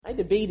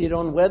debated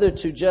on whether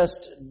to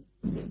just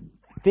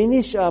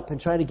finish up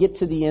and try to get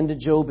to the end of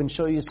Job and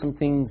show you some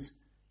things.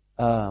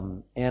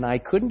 And I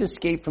couldn't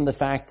escape from the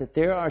fact that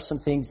there are some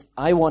things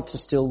I want to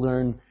still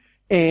learn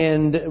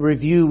and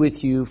review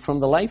with you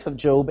from the life of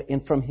Job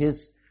and from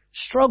his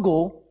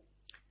struggle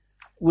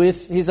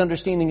with his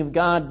understanding of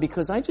God,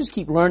 because I just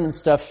keep learning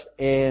stuff,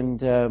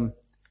 and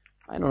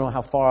I don't know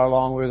how far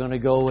along we're going to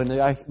go,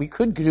 and we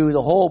could do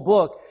the whole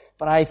book,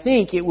 but I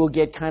think it will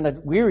get kind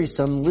of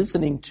wearisome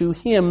listening to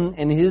him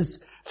and his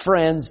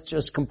friends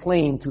just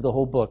complain through the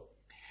whole book.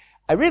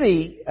 I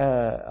really,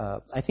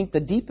 I think the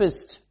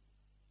deepest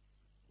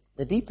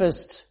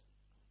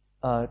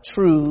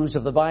truths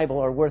of the Bible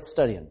are worth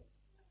studying.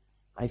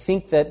 I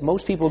think that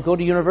most people go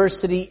to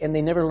university and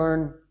they never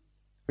learn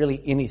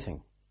really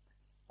anything,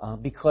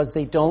 because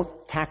they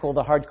don't tackle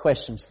the hard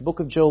questions. The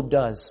book of Job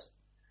does.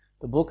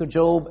 The book of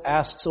Job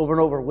asks over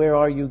and over, where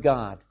are you,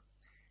 God?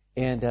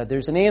 And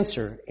there's an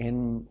answer,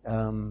 and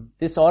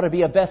this ought to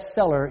be a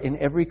bestseller in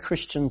every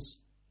Christian's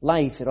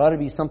life. It ought to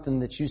be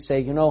something that you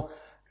say,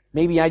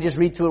 maybe I just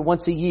read through it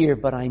once a year,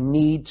 but I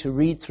need to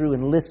read through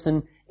and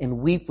listen and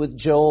weep with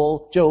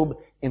Job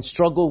and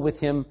struggle with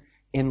him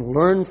and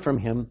learn from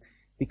him,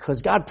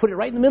 because God put it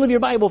right in the middle of your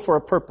Bible for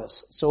a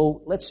purpose.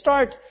 So let's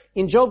start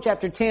in Job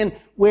chapter 10,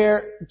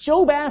 where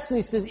Job asks, and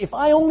he says, if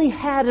I only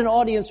had an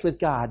audience with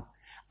God,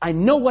 I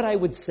know what I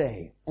would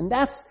say. And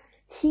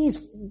he's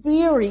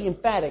very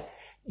emphatic.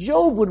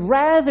 Job would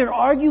rather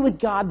argue with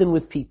God than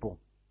with people.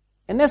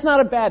 And that's not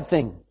a bad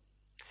thing,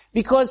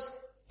 because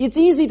it's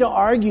easy to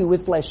argue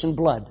with flesh and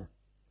blood.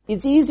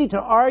 It's easy to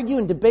argue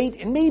and debate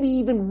and maybe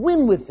even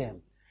win with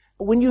them.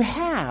 But when you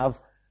have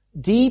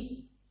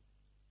deep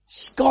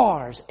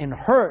scars and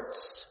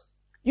hurts,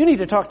 you need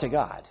to talk to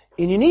God.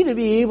 And you need to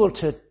be able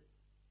to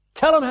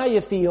tell him how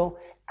you feel,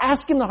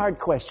 ask him the hard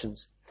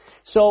questions.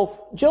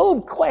 So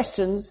Job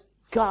questions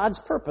God's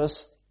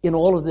purpose in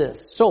all of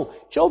this. So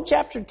Job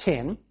chapter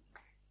 10,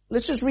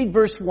 let's just read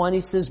verse 1.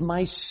 He says,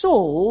 my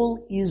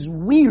soul is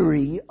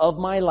weary of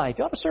my life.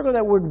 You ought to circle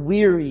that word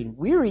weary.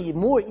 Weary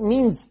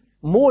means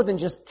more than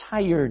just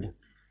tired.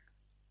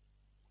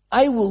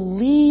 I will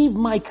leave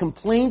my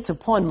complaint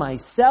upon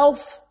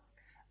myself.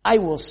 I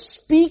will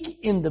speak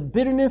in the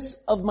bitterness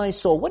of my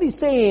soul. What he's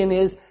saying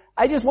is,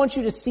 I just want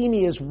you to see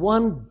me as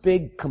one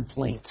big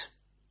complaint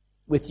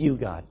with you,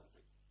 God.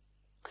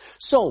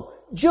 So,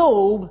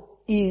 Job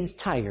is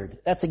tired.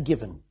 That's a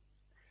given.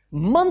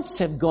 Months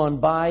have gone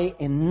by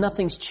and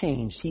nothing's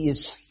changed. He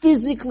is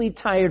physically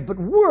tired, but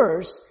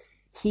worse,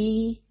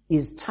 he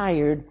is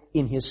tired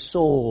in his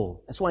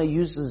soul. That's why he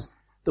uses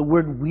the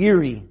word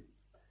weary.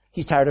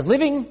 He's tired of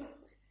living.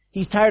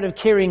 He's tired of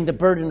carrying the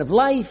burden of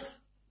life.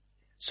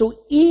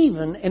 So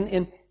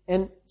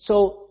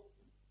so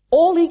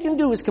all he can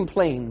do is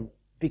complain,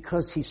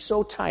 because he's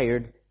so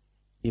tired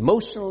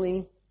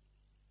emotionally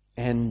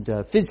and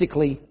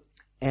physically.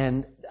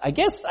 And I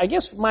guess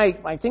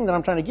my thing that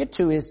I'm trying to get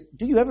to is,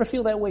 do you ever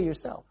feel that way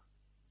yourself?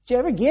 Do you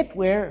ever get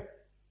where,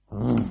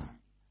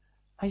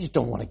 I just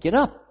don't want to get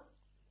up.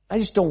 I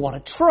just don't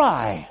want to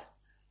try.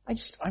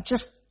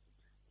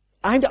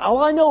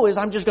 All I know is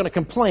I'm just going to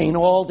complain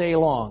all day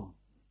long.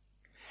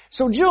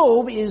 So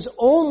Job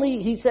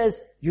he says,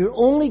 you're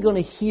only going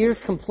to hear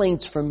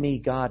complaints from me,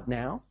 God,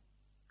 now.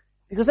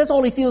 Because that's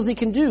all he feels he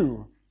can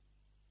do.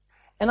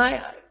 And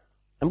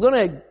I'm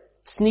going to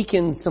sneak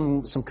in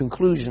some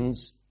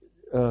conclusions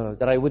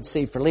that I would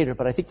save for later,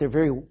 but I think they're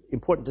very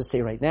important to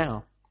say right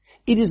now.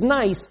 It is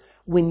nice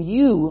when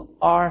you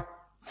are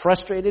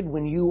frustrated,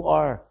 when you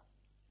are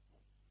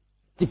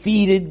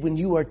defeated, when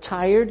you are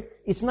tired.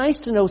 It's nice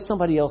to know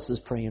somebody else is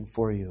praying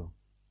for you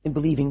and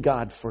believing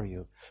God for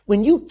you.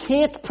 When you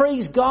can't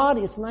praise God,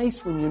 it's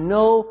nice when you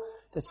know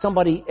that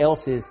somebody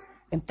else is.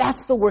 And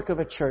that's the work of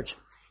a church.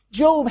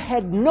 Job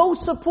had no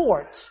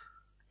support.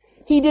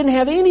 He didn't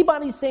have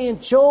anybody saying,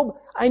 Job,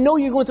 I know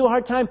you're going through a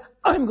hard time.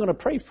 I'm going to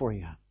pray for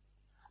you.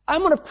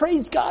 I'm going to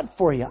praise God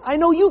for you. I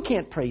know you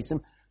can't praise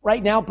him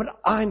right now, but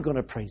I'm going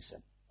to praise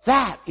him.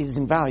 That is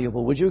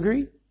invaluable. Would you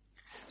agree?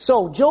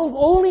 So Job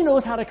only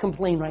knows how to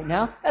complain right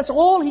now. That's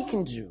all he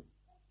can do.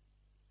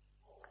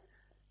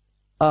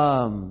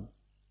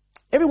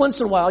 Every once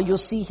in a while, you'll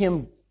see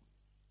him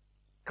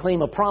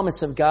claim a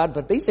promise of God,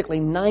 but basically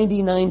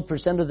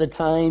 99% of the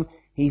time,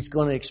 he's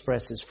going to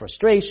express his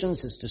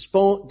frustrations, his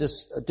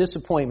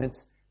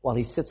disappointments while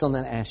he sits on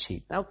that ash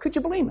heap. Now, could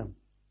you blame him?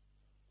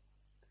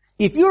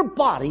 If your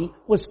body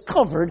was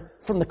covered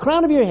from the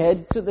crown of your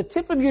head to the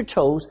tip of your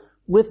toes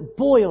with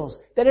boils,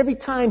 that every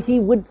time he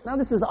would,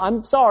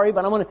 I'm sorry,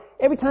 but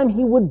every time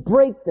he would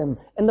break them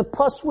and the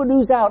pus would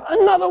ooze out,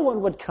 another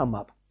one would come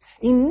up.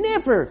 He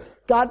never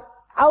got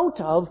out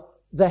of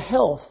the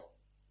health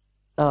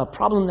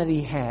problem that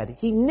he had.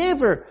 He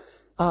never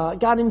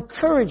got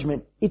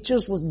encouragement. It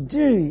just was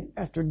day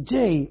after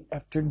day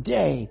after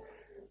day.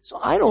 So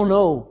I don't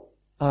know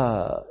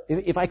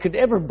if I could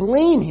ever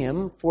blame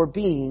him for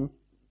being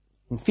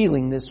and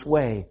feeling this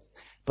way.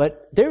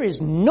 But there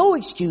is no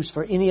excuse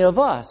for any of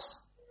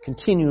us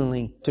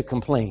continually to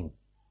complain.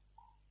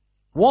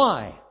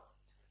 Why?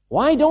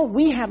 Why don't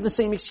we have the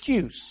same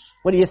excuse?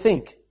 What do you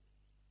think?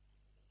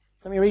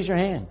 Let me raise your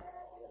hand.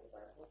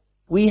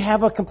 We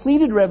have a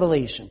completed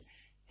revelation.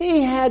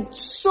 He had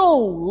so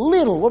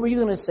little. What were you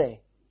going to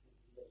say?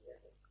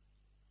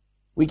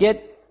 We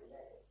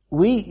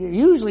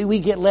usually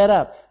get let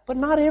up, but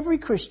not every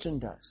Christian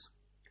does.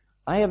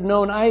 I have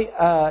known,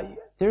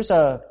 there's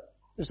a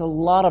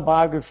lot of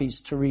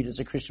biographies to read as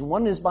a Christian.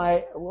 One is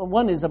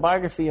a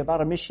biography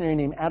about a missionary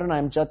named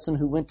Adoniram Judson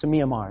who went to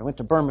Myanmar, went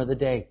to Burma the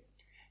day.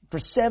 For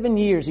 7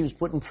 years he was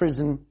put in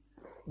prison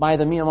by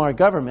the Myanmar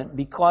government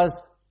because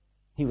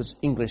he was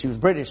English, he was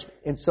British,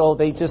 and so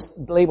they just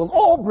labeled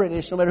all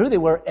British, no matter who they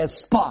were, as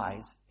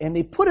spies. And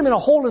they put him in a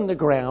hole in the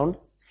ground,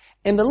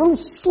 and the little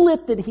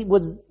slit that he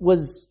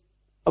was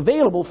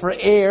available for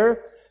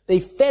air,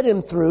 they fed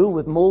him through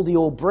with moldy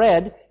old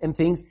bread and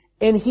things,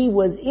 and he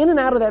was in and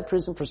out of that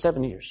prison for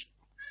 7 years.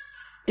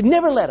 It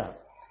never let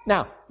up.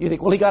 Now, you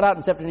think, well, he got out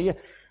in 7 years.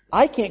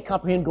 I can't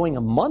comprehend going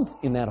a month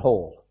in that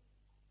hole.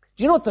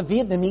 Do you know what the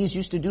Vietnamese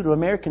used to do to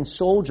American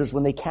soldiers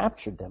when they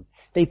captured them?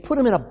 They put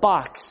them in a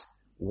box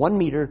 1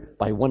 meter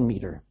by 1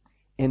 meter,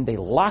 and they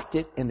locked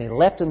it, and they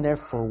left them there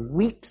for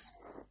weeks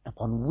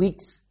upon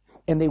weeks,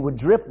 and they would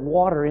drip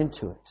water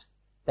into it.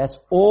 That's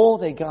all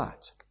they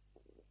got.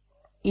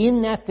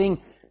 In that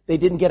thing, they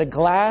didn't get a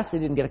glass, they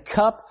didn't get a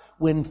cup.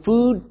 When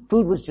food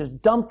was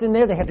just dumped in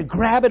there, they had to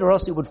grab it or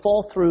else it would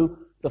fall through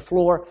the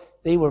floor.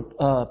 They were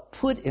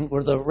put in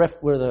where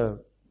the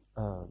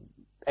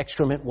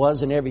excrement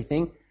was and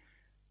everything.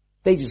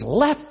 They just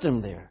left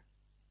them there.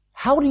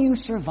 How do you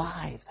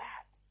survive that?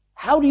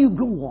 How do you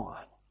go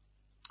on?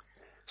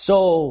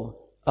 So,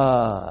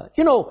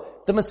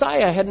 the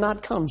Messiah had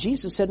not come.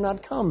 Jesus had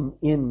not come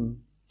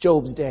in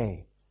Job's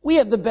day. We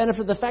have the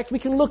benefit of the fact we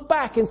can look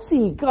back and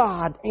see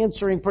God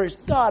answering prayers,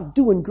 God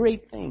doing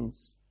great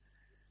things.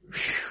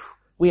 Whew.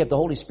 We have the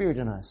Holy Spirit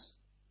in us.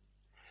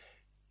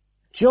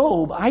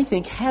 Job, I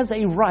think, has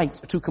a right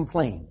to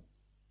complain,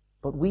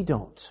 but we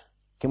don't.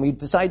 Can we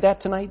decide that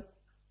tonight?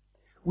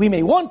 We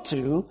may want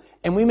to,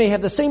 and we may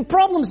have the same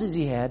problems as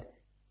he had,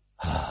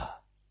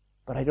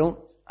 but I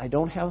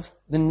don't have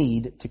the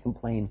need to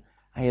complain.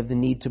 I have the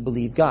need to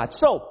believe God.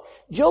 So,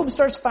 Job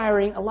starts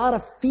firing a lot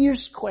of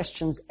fierce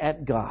questions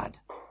at God.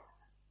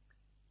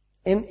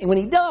 And when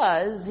he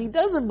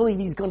doesn't believe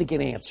he's going to get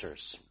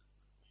answers.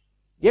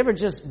 You ever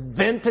just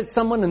vent at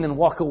someone and then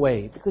walk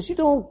away because you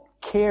don't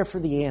care for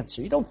the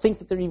answer? You don't think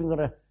that they're even going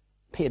to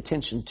pay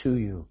attention to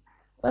you.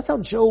 That's how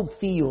Job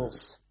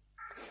feels.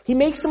 He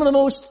makes some of the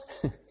most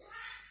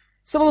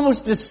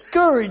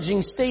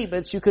discouraging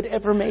statements you could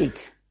ever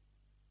make.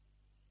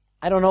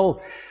 I don't know.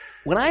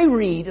 When I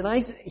read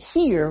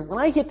and when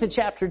I get to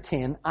chapter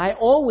 10, I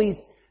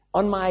always,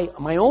 on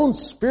my own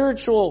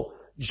spiritual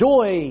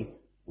joy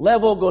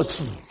level goes,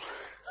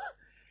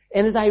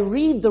 and as I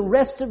read the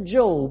rest of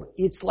Job,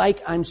 it's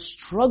like I'm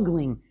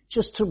struggling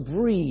just to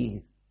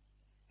breathe.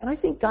 And I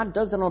think God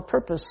does that on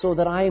purpose so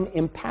that I am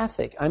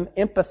empathic. I'm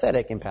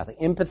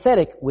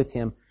empathetic with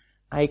him.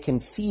 I can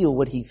feel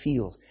what he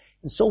feels.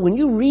 And so when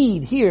you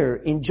read here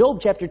in Job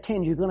chapter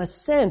 10, you're going to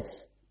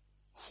sense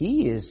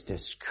he is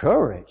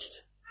discouraged.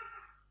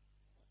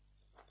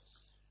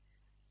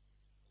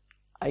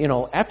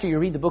 After you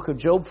read the book of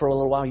Job for a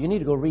little while, you need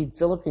to go read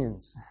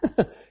Philippians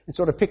and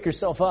sort of pick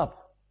yourself up.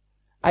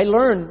 I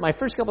learned my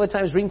first couple of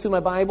times reading through my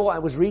Bible, I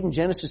was reading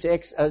Genesis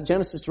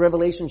to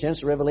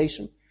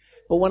Revelation.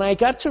 But when I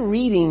got to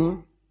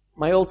reading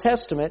my Old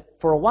Testament,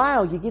 for a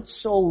while you get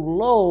so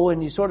low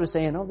and you sort of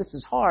saying, oh, this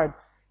is hard.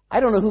 I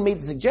don't know who made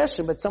the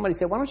suggestion, but somebody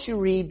said, why don't you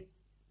read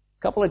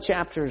a couple of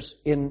chapters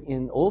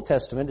in Old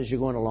Testament as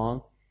you're going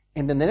along,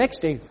 and then the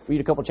next day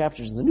read a couple of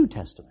chapters in the New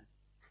Testament.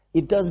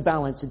 It does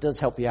balance. It does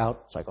help you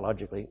out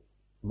psychologically,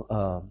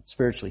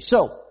 spiritually.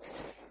 So,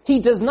 he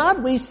does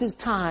not waste his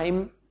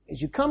time.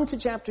 As you come to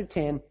chapter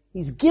 10,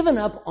 he's given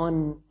up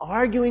on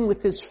arguing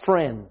with his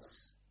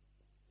friends.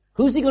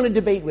 Who's he going to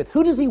debate with?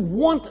 Who does he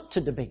want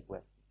to debate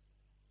with?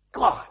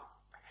 God.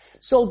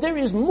 So there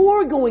is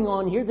more going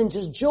on here than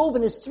just Job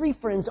and his 3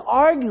 friends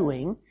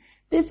arguing.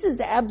 This is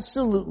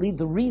absolutely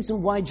the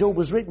reason why Job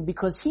was written,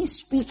 because he's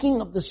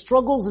speaking of the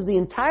struggles of the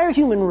entire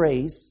human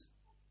race.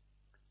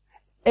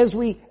 As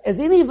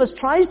any of us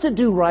tries to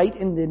do right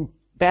and then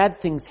bad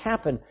things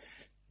happen.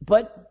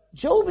 But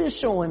Job is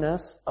showing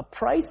us a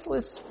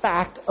priceless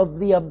fact of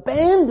the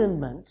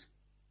abandonment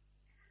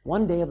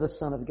one day of the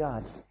Son of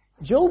God.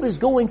 Job is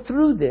going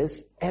through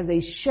this as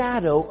a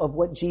shadow of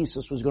what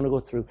Jesus was going to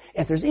go through.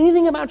 If there's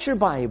anything about your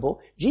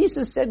Bible,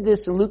 Jesus said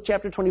this in Luke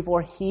chapter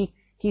 24.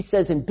 He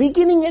says, in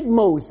beginning at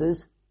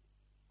Moses,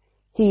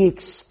 he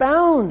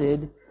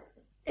expounded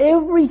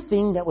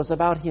everything that was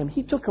about him.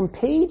 He took them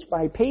page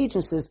by page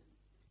and says,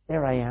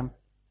 there I am.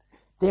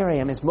 There I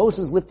am. As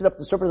Moses lifted up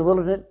the serpent of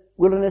the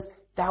wilderness,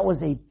 that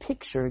was a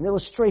picture, an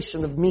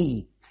illustration of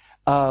me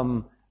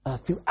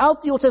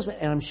throughout the Old Testament.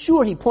 And I'm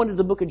sure he pointed to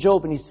the book of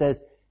Job and he says,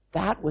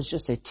 that was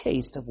just a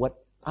taste of what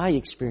I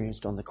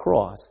experienced on the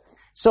cross.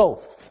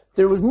 So,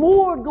 there was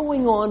more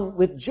going on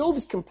with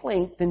Job's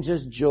complaint than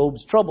just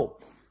Job's trouble.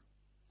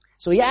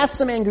 So he asked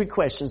some angry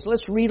questions.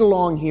 Let's read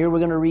along here. We're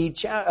going to read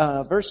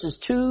verses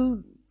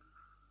 2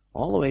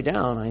 all the way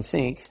down, I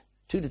think,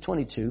 2 to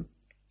 22.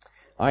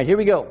 All right, here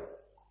we go.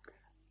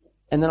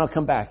 And then I'll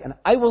come back. And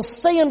I will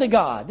say unto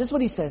God, this is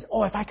what he says.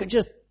 Oh, if I could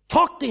just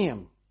talk to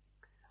him.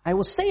 I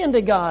will say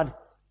unto God,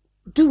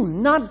 do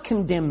not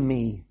condemn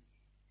me.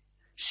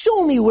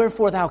 Show me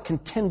wherefore thou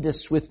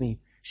contendest with me.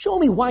 Show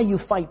me why you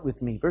fight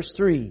with me. Verse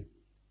 3.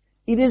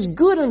 It is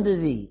good unto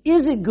thee.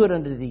 Is it good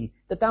unto thee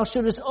that thou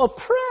shouldest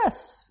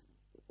oppress?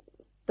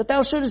 That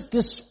thou shouldest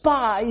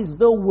despise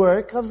the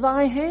work of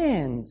thy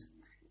hands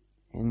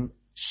and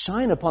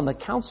shine upon the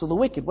counsel of the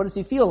wicked. What does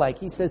he feel like?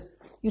 He says,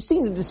 you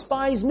seem to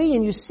despise me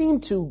and you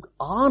seem to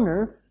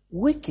honor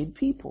wicked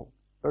people.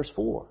 Verse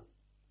 4.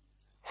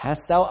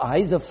 Hast thou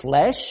eyes of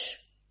flesh?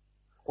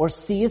 Or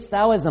seest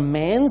thou as a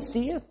man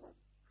seeth?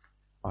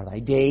 Are thy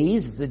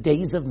days as the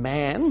days of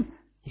man?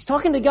 He's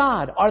talking to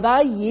God. Are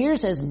thy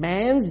years as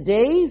man's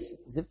days?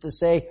 As if to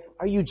say,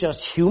 are you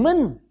just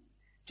human?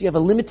 Do you have a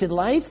limited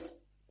life?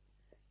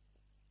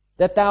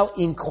 That thou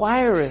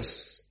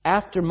inquirest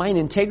after mine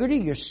integrity.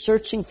 You're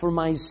searching for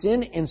my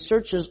sin and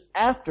searches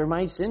after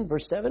my sin.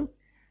 Verse 7.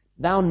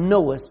 Thou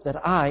knowest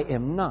that I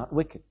am not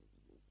wicked.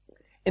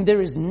 And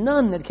there is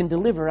none that can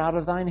deliver out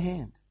of thine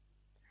hand.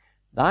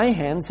 Thy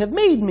hands have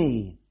made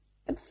me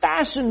and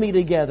fashioned me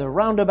together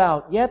round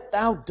about, yet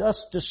thou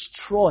dost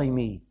destroy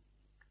me.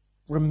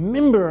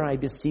 Remember, I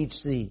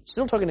beseech thee,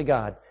 still talking to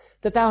God,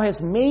 that thou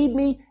hast made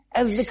me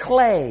as the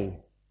clay,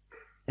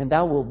 and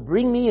thou wilt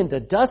bring me into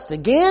dust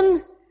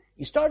again.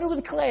 You started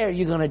with clay. Are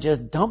you going to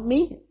just dump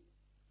me?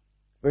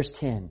 Verse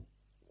 10.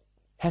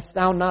 Hast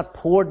thou not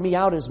poured me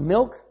out as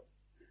milk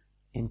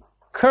and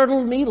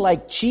curdled me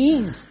like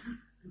cheese?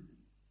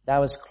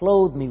 Thou hast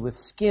clothed me with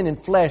skin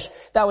and flesh.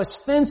 Thou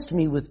hast fenced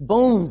me with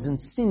bones and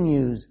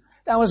sinews.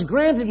 Thou hast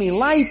granted me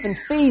life and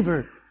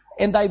favor,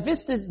 and thy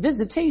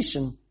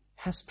visitation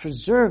hast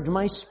preserved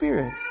my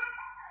spirit.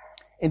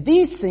 And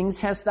these things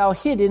hast thou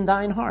hid in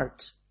thine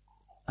heart.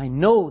 I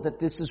know that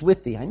this is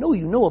with thee. I know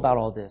you know about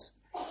all this.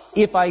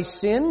 If I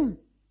sin,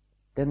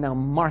 then thou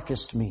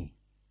markest me.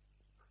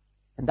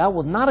 And thou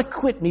wilt not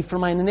acquit me for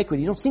mine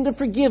iniquity. You don't seem to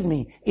forgive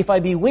me. If I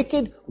be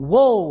wicked,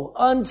 woe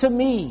unto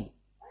me.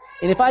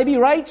 And if I be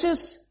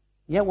righteous,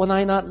 yet will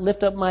I not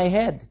lift up my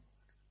head.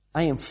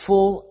 I am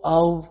full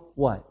of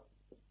what?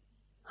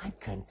 I'm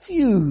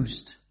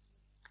confused.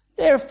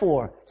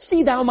 Therefore,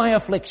 see thou my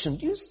affliction.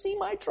 Do you see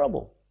my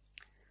trouble?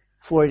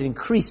 For it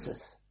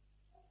increaseth.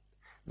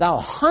 Thou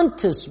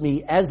huntest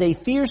me as a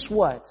fierce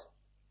what?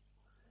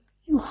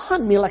 You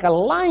hunt me like a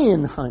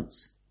lion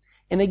hunts.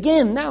 And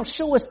again, now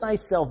showest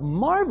thyself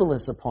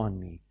marvelous upon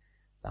me.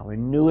 Thou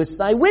renewest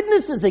thy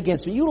witnesses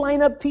against me. You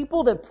line up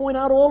people that point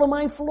out all of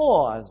my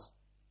flaws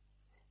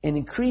and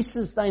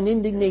increases thine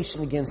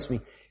indignation against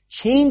me.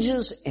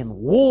 Changes and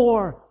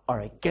war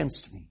are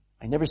against me.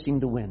 I never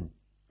seem to win.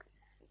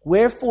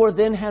 Wherefore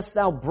then hast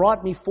thou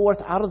brought me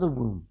forth out of the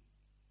womb?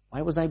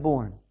 Why was I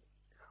born?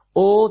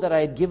 Oh, that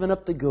I had given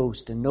up the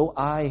ghost and no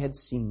eye had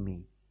seen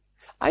me.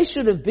 I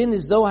should have been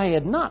as though I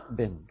had not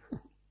been.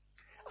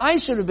 I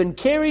should have been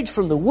carried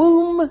from the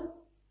womb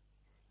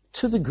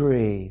to the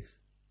grave.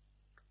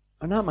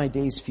 Are not my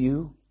days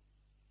few?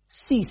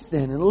 Cease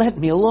then and let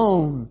me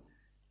alone,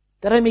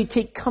 that I may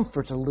take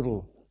comfort a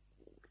little.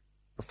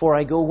 Before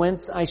I go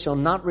whence I shall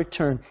not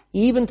return,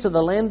 even to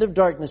the land of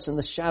darkness and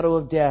the shadow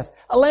of death.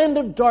 A land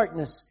of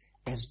darkness,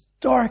 as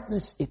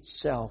darkness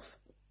itself,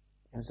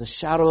 as the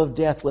shadow of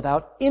death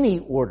without any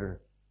order,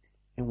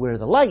 and where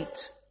the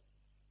light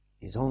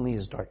is only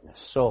as darkness.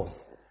 So,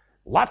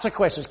 lots of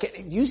questions.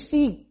 You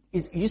see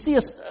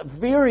a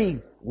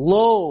very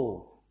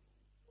low,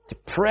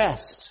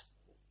 depressed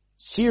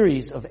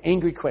series of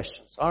angry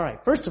questions. All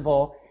right. First of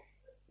all,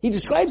 he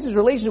describes his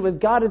relationship with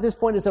God at this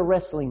point as a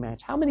wrestling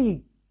match.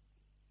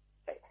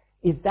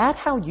 Is that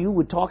how you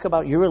would talk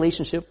about your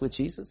relationship with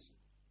Jesus?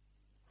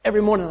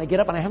 Every morning I get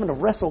up and I'm having to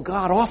wrestle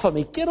God off of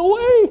me. Get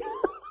away!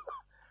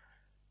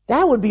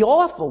 That would be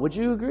awful. Would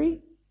you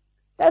agree?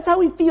 That's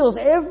how he feels.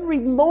 Every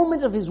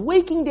moment of his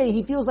waking day,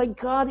 he feels like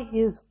God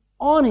is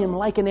on him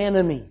like an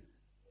enemy.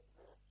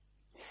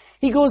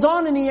 He goes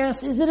on and he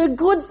asks, is it a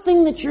good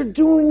thing that you're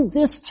doing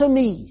this to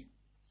me?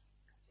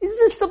 Is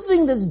this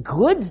something that's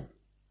good?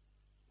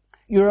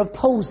 You're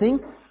opposing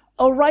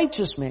a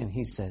righteous man,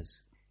 he says.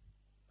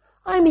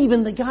 I'm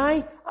even the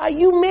guy,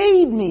 you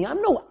made me.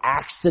 I'm no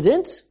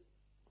accident.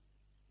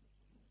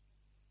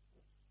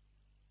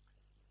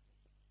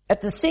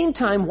 At the same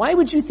time, why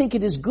would you think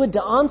it is good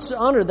to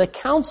honor the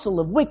counsel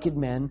of wicked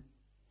men,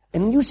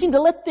 and you seem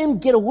to let them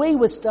get away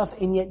with stuff,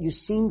 and yet you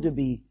seem to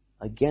be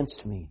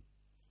against me?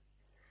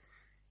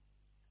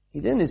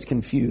 He then is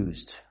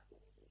confused.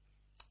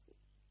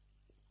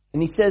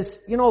 And he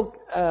says,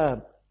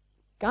 God,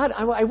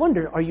 I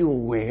wonder, are you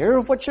aware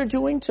of what you're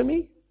doing to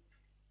me?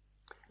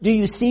 Do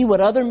you see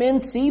what other men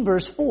see?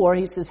 Verse 4,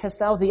 he says, hast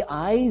thou the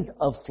eyes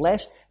of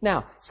flesh?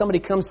 Now, somebody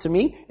comes to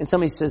me and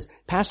somebody says,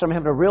 Pastor, I'm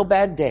having a real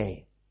bad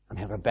day. I'm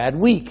having a bad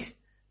week.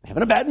 I'm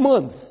having a bad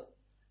month.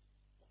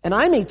 And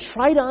I may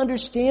try to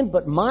understand,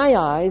 but my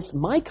eyes,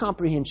 my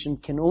comprehension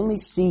can only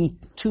see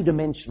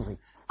two-dimensionally.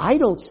 I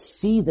don't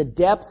see the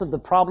depth of the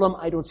problem.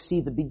 I don't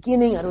see the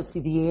beginning. I don't see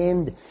the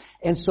end.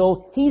 And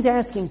so he's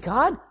asking,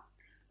 God,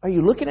 are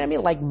you looking at me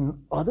like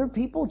other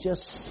people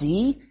just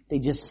see? They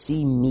just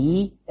see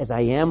me as I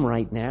am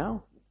right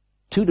now,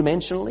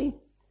 two-dimensionally.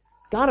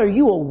 God, are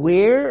you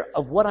aware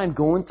of what I'm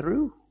going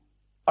through?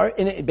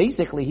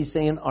 Basically, he's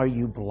saying, are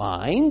you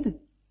blind?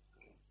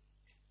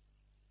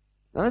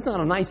 Now, that's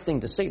not a nice thing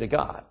to say to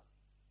God.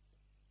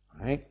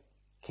 All right?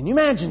 Can you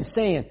imagine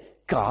saying,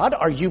 God,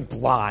 are you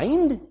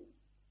blind?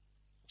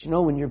 But you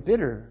know, when you're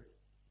bitter,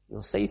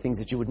 you'll say things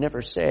that you would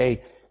never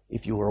say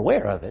if you were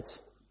aware of it.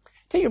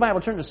 Take your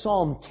Bible, turn to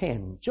Psalm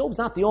 10. Job's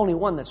not the only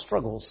one that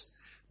struggles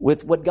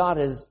with what God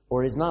is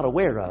or is not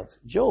aware of.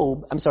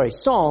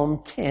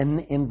 Psalm 10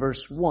 in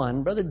verse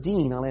 1. Brother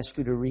Dean, I'll ask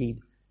you to read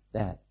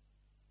that.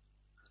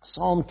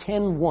 Psalm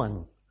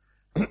 10:1.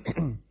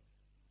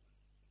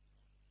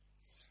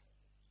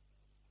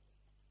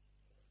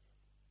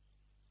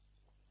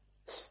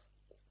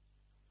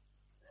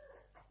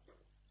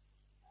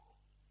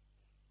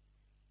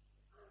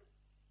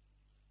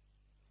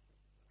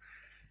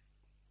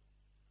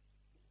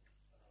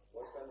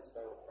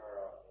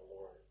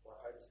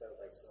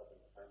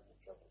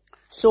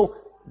 So,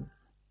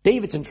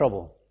 David's in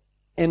trouble.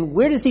 And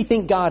where does he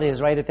think God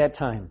is right at that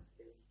time?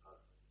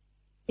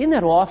 Isn't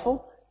that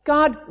awful?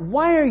 God,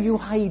 why are you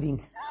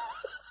hiding?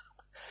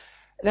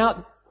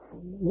 Now,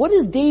 why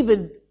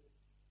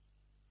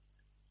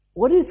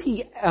is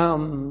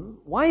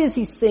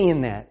he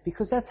saying that?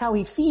 Because that's how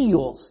he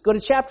feels. Go to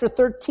chapter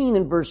 13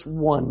 and verse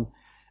 1,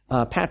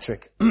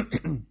 Patrick.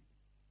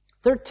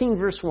 13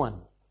 verse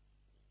 1.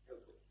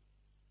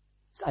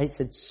 I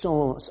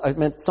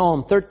meant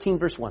Psalm 13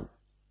 verse 1.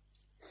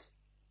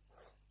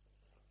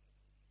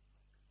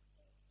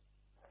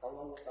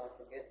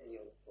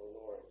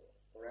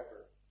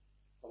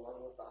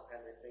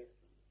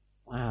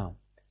 Wow.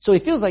 So he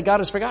feels like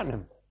God has forgotten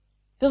him.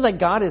 Feels like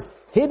God is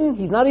hidden.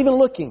 He's not even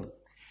looking.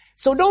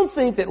 So don't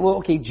think that, well,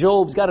 okay,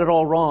 Job's got it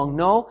all wrong.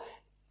 No.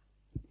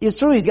 It's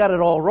true he's got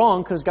it all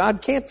wrong because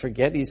God can't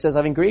forget. He says,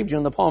 I've engraved you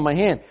on the palm of my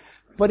hand.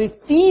 But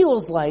it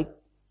feels like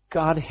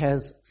God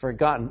has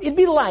forgotten. It'd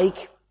be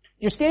like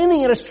you're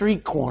standing at a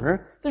street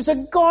corner. There's a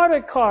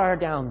Garda car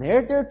down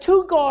there. There are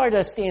two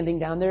Gardas standing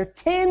down there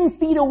 10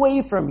 feet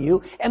away from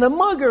you. And a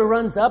mugger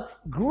runs up,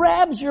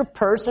 grabs your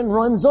purse and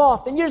runs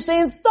off. And you're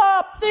saying,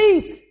 stop,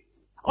 thief!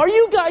 Are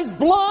you guys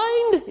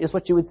blind? Is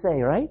what you would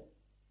say, right?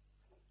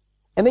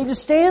 And they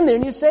just stand there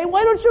and you say,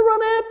 why don't you run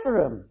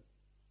after him?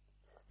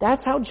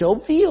 That's how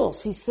Job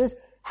feels. He says,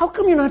 how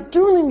come you're not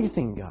doing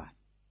anything, God?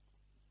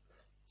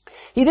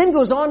 He then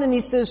goes on and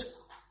he says,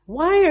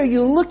 why are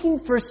you looking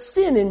for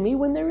sin in me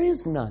when there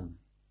is none?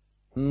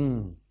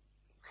 You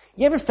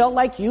ever felt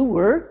like you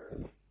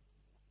were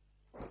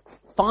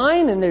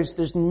fine and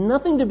there's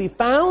nothing to be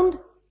found?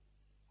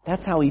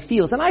 That's how he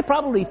feels. And I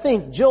probably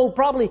think Job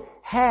probably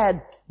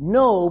had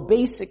no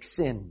basic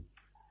sin.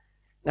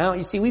 Now,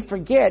 you see, we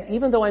forget,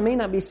 even though I may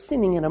not be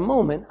sinning in a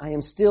moment, I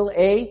am still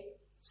a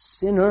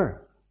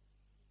sinner.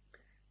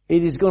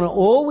 It is going to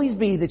always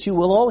be that you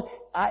will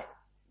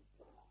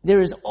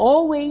there is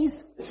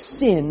always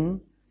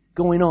sin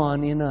going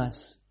on in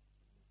us.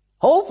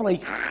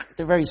 Hopefully,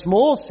 they're very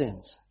small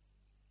sins.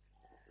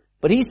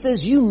 But he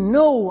says, you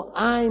know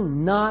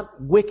I'm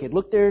not wicked.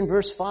 Look there in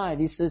verse 5.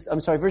 He says,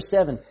 verse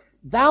 7.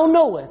 Thou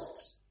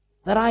knowest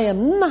that I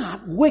am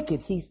not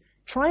wicked. He's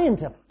trying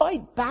to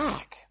fight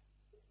back.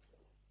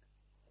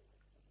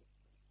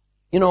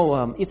 You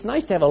know, it's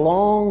nice to have a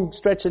long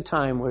stretch of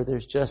time where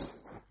there's just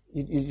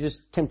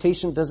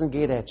temptation doesn't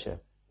get at you.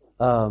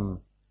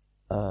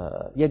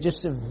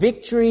 Just a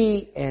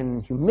victory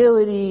and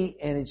humility,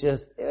 and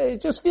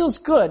it just feels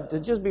good to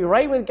just be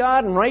right with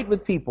God and right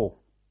with people.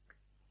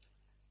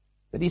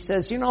 But he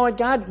says, you know what,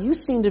 God, you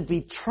seem to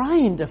be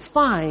trying to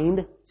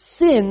find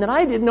sin that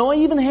I didn't know I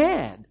even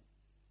had.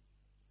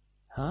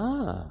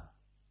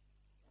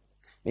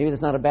 Maybe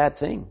that's not a bad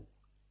thing.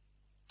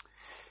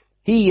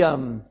 He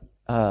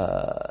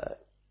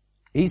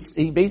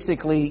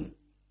basically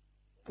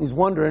is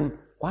wondering,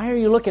 why are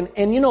you looking?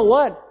 And you know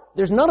what?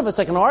 There's none of us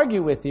that can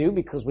argue with you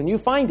because when you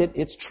find it,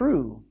 it's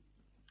true.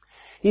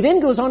 He then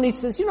goes on and he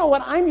says, you know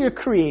what? I'm your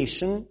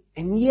creation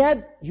and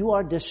yet you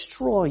are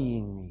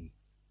destroying me.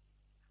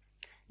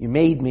 You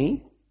made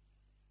me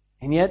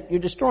and yet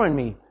you're destroying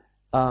me.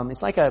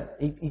 It's like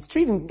he's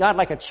treating God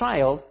like a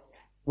child.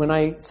 When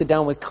I sit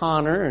down with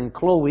Connor and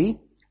Chloe,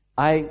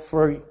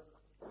 for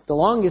the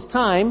longest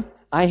time,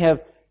 I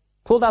have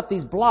pulled out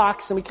these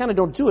blocks, and we kind of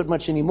don't do it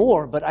much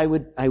anymore, but I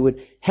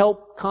would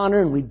help Connor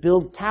and we'd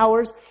build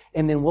towers,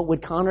 and then what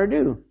would Connor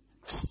do?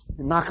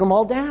 Knock them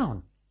all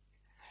down.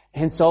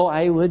 And so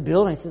I would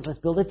build, I said, let's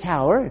build a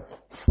tower.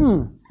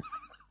 And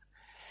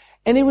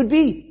it would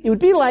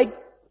be like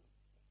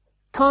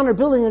Connor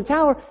building a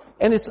tower,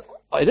 and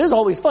it is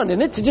always fun,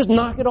 isn't it, to just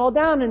knock it all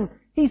down, and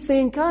he's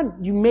saying,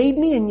 God, you made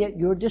me and yet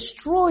you're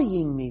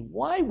destroying me.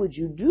 Why would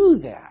you do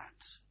that?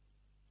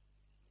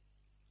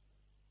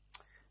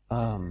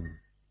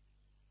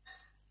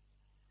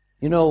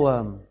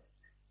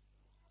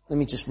 Let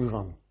me just move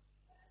on.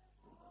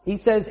 He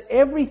says,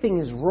 everything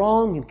is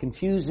wrong and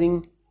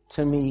confusing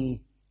to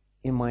me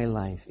in my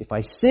life. If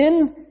I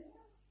sin,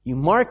 you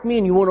mark me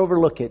and you won't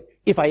overlook it.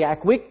 If I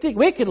act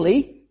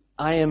wickedly,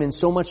 I am in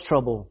so much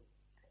trouble.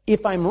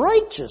 If I'm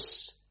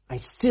righteous, I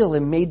still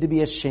am made to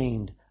be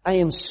ashamed. I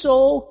am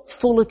so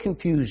full of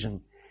confusion.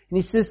 And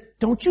he says,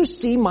 don't you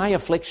see my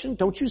affliction?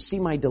 Don't you see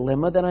my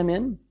dilemma that I'm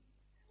in?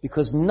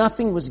 Because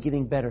nothing was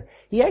getting better.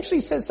 He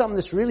actually says something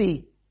that's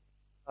really,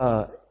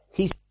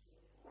 he says,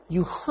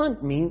 you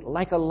hunt me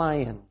like a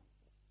lion.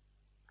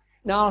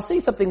 Now I'll say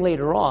something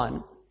later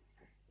on.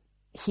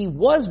 He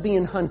was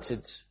being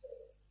hunted.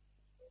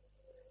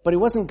 But it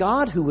wasn't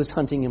God who was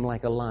hunting him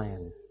like a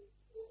lion.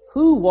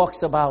 Who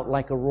walks about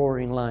like a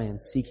roaring lion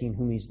seeking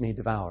whom he's may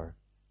devour?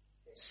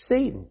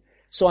 Satan.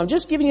 So I'm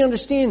just giving you to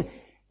understand,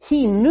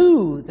 he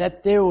knew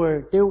that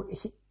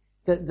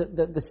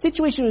the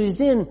situation he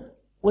was in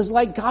was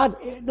like God,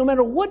 no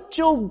matter what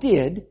Job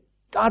did,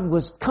 God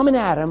was coming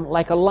at him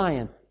like a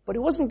lion. But it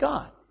wasn't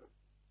God.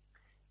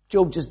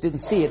 Job just didn't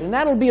see it. And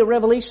that'll be a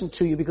revelation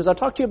to you because I'll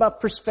talk to you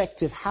about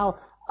perspective, how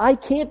I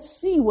can't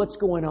see what's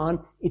going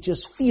on. It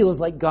just feels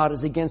like God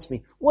is against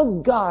me. Was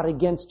God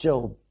against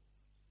Job?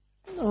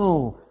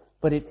 No,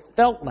 but it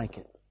felt like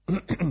it.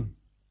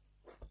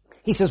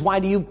 He says, why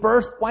did you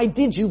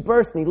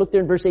birth me? Look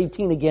there in verse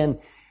 18 again.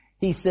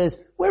 He says,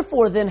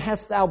 wherefore then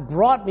hast thou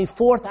brought me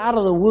forth out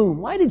of the womb?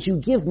 Why did you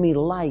give me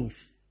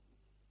life?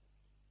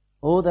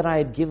 Oh, that I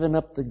had given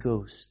up the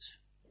ghost.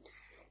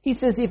 He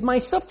says, if my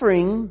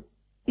suffering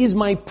is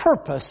my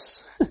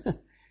purpose,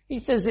 he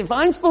says, if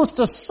I'm supposed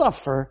to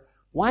suffer,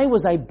 why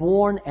was I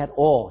born at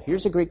all?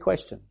 Here's a great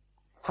question.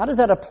 How does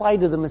that apply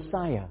to the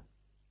Messiah?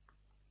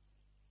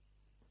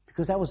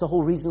 Because that was the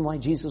whole reason why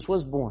Jesus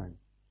was born.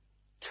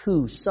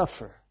 To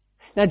suffer.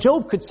 Now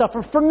Job could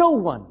suffer for no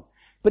one.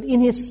 But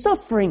in his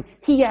suffering,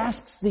 he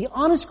asks the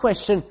honest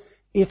question,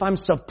 if I'm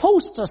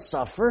supposed to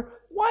suffer,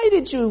 why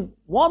did you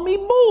want me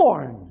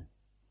born?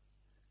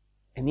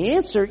 And the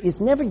answer is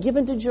never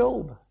given to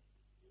Job.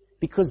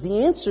 Because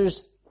the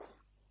answer's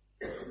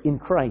in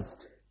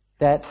Christ.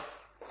 That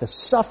the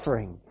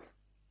suffering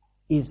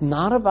is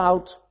not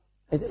about,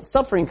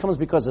 suffering comes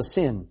because of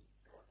sin.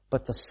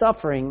 But the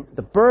suffering,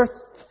 the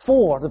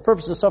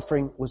purpose of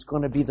suffering was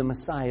going to be the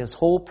Messiah's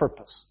whole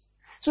purpose.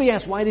 So he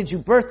asks, why did you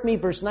birth me?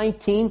 Verse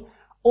 19,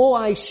 oh,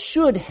 I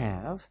should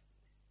have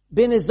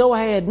been as though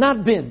I had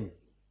not been.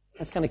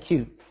 That's kind of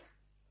cute.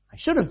 I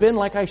should have been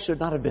like I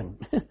should not have been.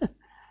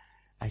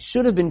 I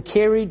should have been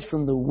carried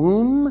from the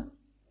womb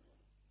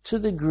to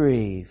the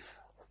grave.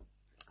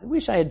 I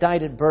wish I had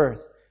died at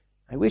birth.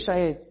 I wish I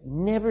had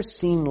never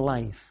seen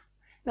life.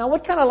 Now,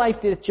 what kind of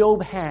life did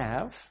Job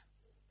have,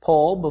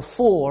 Paul,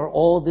 before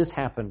all this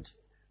happened?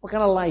 What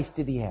kind of life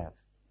did he have?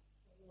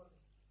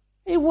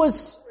 It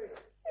was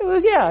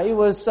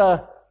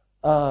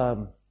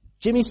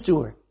Jimmy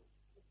Stewart.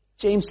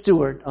 James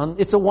Stewart on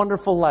It's a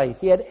Wonderful Life.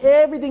 He had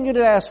everything you'd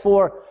ask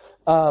for,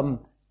 and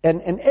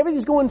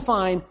everything's going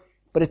fine.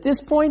 But at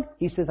this point,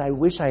 he says, I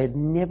wish I had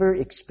never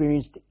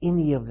experienced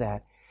any of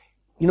that.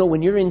 You know,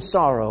 when you're in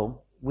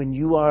sorrow, when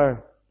you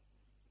are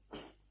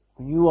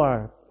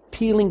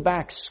peeling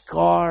back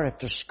scar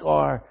after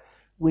scar,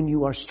 when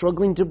you are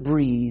struggling to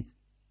breathe,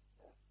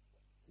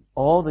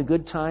 all the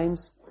good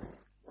times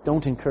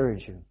don't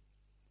encourage you.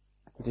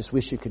 You just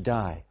wish you could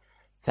die.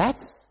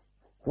 That's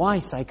why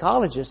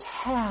psychologists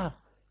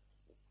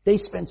they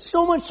spend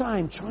so much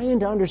time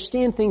trying to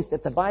understand things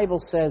that the Bible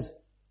says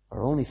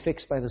are only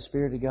fixed by the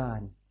Spirit of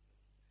God.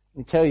 Let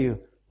me tell you,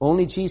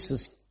 only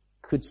Jesus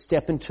could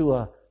step into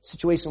a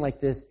situation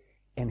like this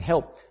and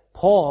help.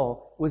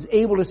 Paul was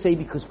able to say,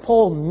 because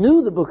Paul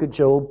knew the book of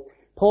Job,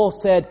 Paul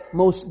said,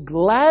 most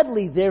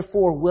gladly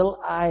therefore will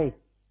I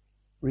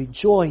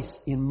rejoice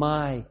in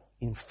my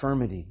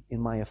infirmity, in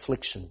my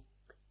affliction,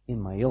 in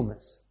my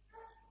illness.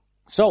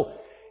 So,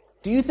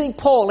 do you think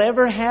Paul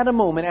ever had a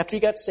moment after he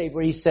got saved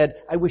where he said,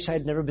 I wish I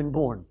had never been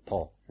born,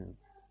 Paul?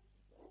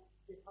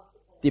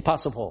 The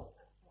Apostle Paul.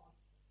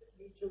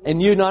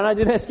 And you, no, I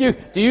didn't ask you.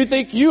 Do you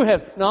think you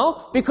have?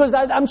 No? Because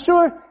I'm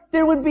sure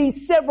there would be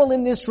several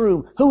in this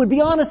room who would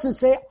be honest and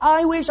say,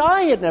 I wish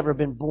I had never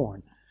been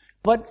born.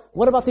 But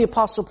what about the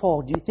Apostle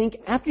Paul? Do you think,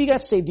 after he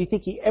got saved, do you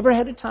think he ever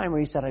had a time where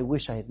he said, I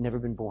wish I had never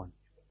been born?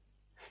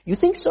 You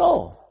think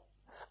so?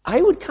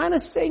 I would kind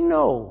of say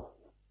no.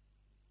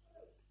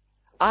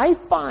 I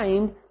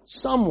find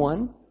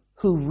someone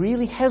who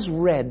really has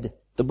read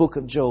the book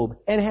of Job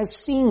and has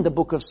seen the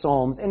book of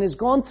Psalms and has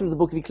gone through the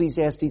book of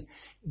Ecclesiastes.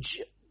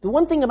 The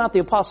one thing about the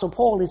Apostle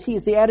Paul is he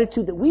has the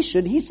attitude that we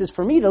should. He says,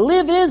 for me to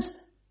live is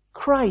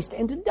Christ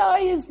and to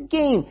die is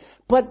gain.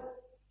 But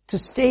to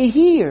stay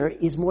here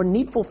is more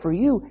needful for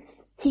you.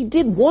 He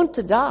did want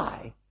to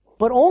die,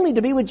 but only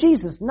to be with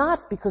Jesus,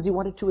 not because he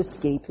wanted to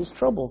escape his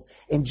troubles.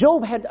 And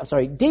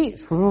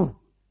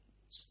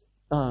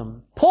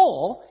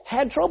Paul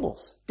had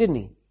troubles, didn't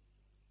he?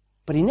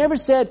 But he never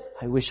said,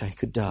 I wish I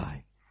could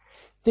die.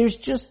 There's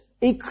just,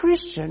 a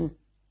Christian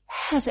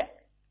has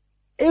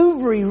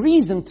every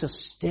reason to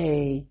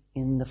stay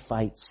in the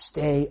fight,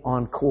 stay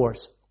on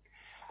course.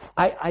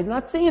 I'm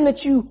not saying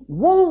that you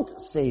won't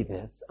say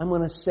this. I'm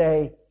going to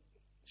say,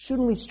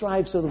 shouldn't we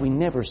strive so that we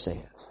never say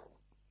it?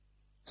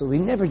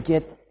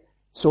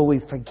 So we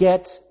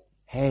forget,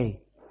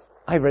 hey,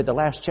 I read the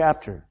last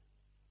chapter.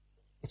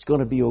 It's going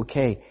to be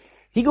okay.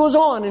 He goes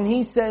on and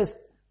he says,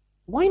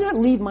 why not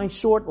leave my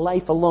short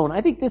life alone?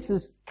 I think this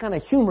is kind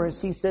of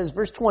humorous. He says,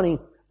 verse 20,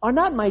 are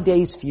not my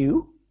days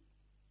few?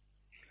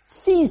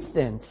 Cease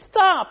then,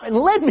 stop and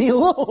let me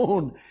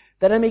alone,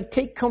 that I may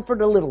take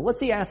comfort a little.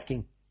 What's he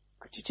asking?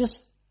 Could you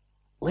just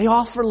lay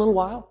off for a little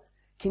while?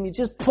 Can you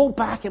just pull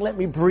back and let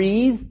me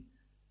breathe?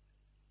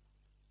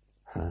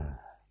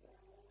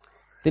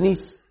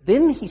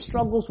 Then he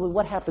struggles with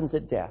what happens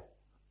at death.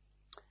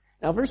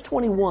 Now verse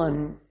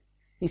 21,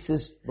 he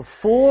says,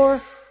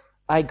 before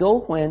I go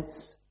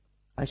whence,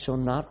 I shall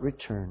not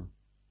return,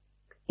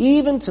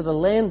 even to the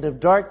land of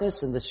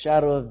darkness and the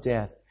shadow of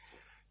death.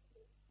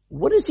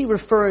 What is he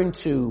referring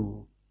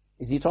to?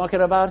 Is he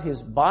talking about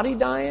his body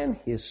dying,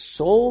 his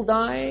soul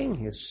dying,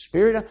 his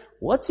spirit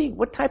dying?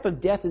 What type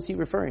of death is he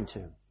referring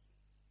to?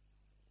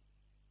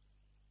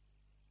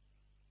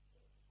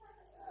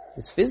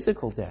 His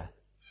physical death.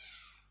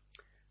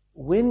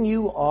 When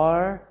you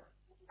are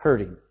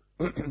hurting,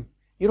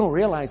 you don't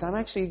realize I'm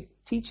actually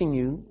teaching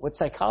you what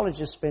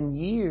psychologists spend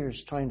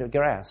years trying to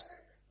grasp.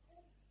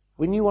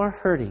 When you are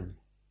hurting,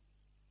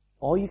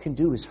 all you can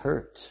do is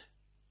hurt.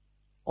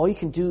 All you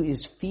can do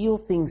is feel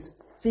things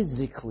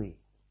physically.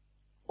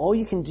 All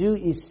you can do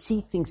is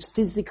see things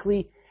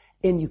physically,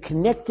 and you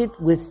connect it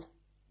with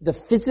the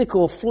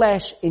physical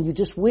flesh, and you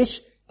just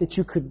wish that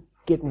you could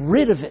get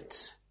rid of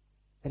it,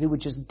 that it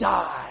would just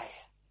die.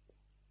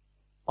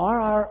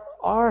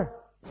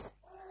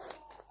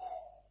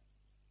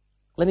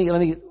 Let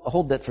me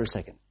hold that for a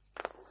second.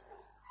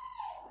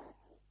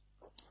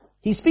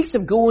 He speaks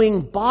of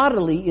going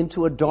bodily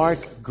into a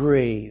dark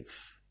grave.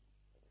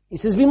 He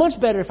says, it'd be much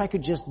better if I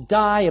could just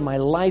die and my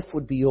life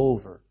would be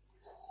over.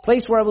 A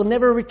place where I will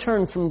never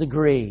return from the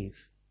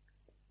grave.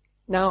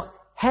 Now,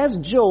 has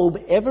Job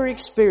ever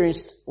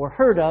experienced or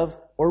heard of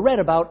or read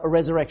about a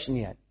resurrection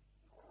yet?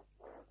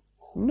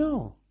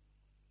 No.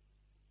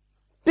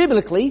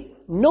 Biblically,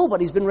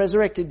 nobody's been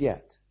resurrected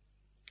yet.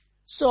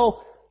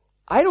 So,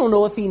 I don't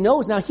know if he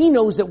knows. Now, he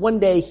knows that one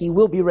day he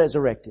will be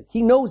resurrected.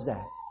 He knows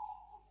that.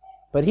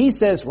 But he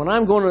says, when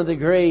I'm going to the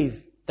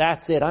grave,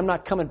 that's it. I'm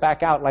not coming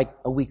back out like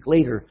a week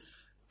later.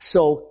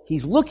 So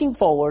he's looking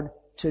forward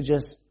to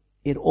just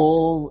it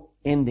all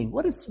ending.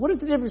 What is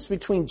the difference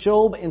between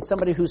Job and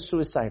somebody who's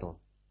suicidal?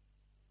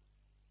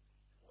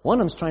 One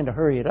of them's trying to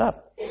hurry it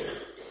up.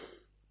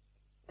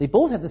 They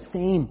both have the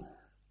same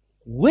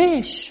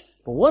wish,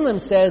 but one of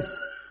them says,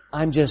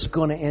 I'm just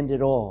going to end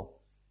it all.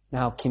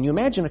 Now, can you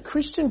imagine a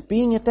Christian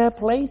being at that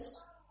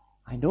place?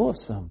 I know of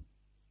some.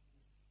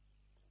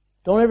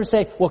 Don't ever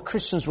say, well,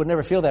 Christians would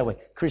never feel that way.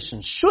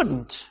 Christians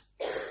shouldn't.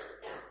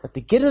 But they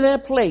get to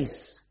that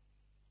place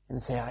and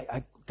they say,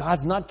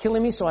 God's not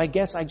killing me, so I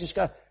guess I just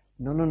got...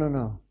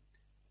 No.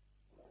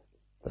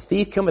 The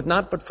thief cometh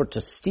not but for to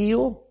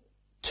steal,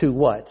 to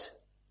what?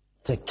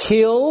 To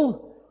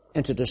kill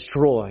and to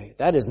destroy.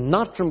 That is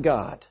not from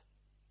God.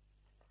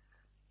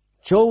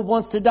 Job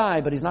wants to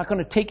die, but he's not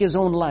going to take his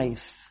own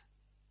life.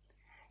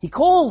 He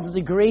calls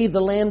the grave the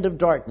land of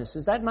darkness.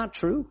 Is that not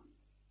true?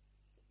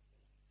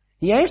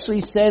 He actually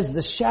says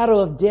the shadow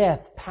of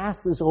death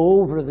passes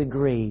over the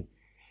grave.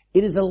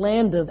 It is a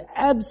land of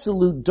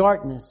absolute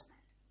darkness.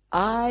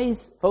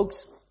 Eyes,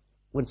 folks,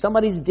 when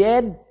somebody's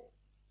dead,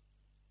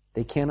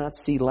 they cannot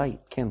see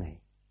light, can they?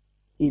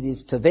 It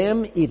is, to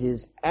them, it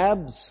is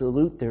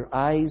absolute. Their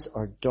eyes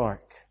are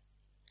dark.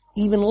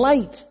 Even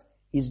light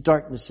is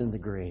darkness in the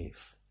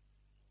grave.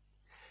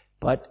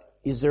 But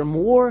is there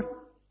more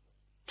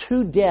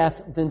to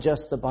death than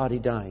just the body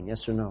dying?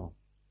 Yes or no?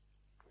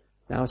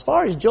 Now, as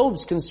far as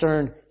Job's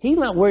concerned, he's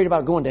not worried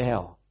about going to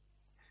hell.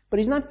 But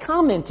he's not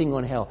commenting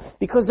on hell,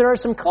 because there are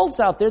some cults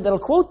out there that'll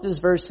quote this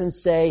verse and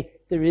say,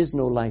 there is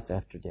no life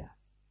after death.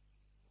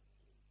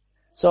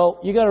 So,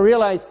 you gotta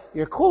realize,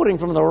 you're quoting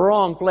from the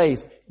wrong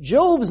place.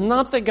 Job's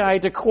not the guy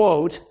to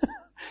quote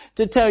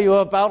to tell you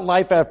about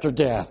life after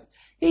death.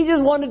 He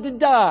just wanted to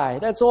die,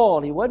 that's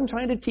all. He wasn't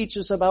trying to teach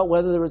us about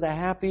whether there was a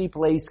happy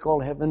place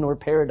called heaven or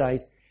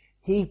paradise.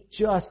 He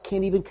just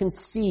can't even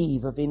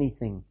conceive of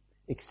anything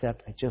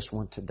except I just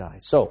want to die.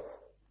 So,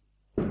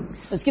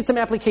 let's get some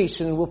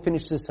application and we'll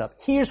finish this up.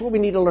 Here's what we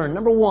need to learn.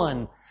 Number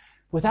one,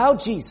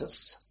 without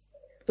Jesus,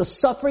 the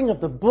suffering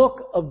of the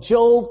book of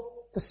Job,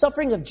 the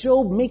suffering of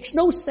Job makes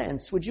no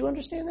sense. Would you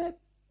understand that?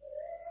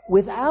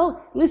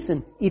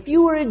 Listen, if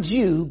you were a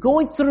Jew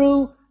going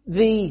through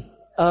the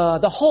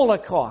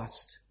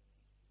Holocaust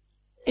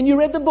and you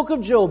read the book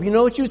of Job, you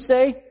know what you'd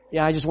say?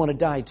 Yeah, I just want to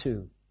die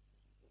too.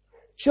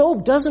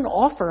 Job doesn't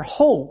offer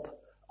hope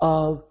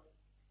of,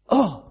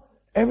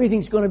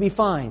 everything's going to be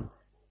fine.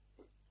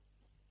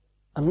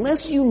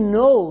 Unless you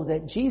know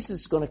that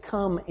Jesus is going to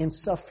come and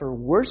suffer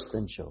worse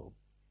than Job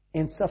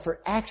and suffer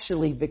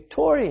actually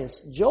victorious,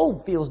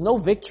 Job feels no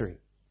victory.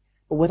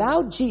 But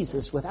without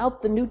Jesus,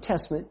 without the New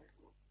Testament,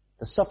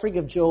 the suffering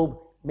of Job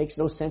makes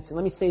no sense. And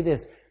let me say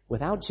this,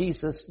 Without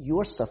Jesus,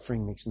 your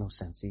suffering makes no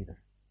sense either.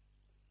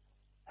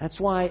 That's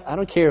why I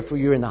don't care if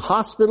you're in the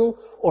hospital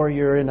or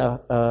you're in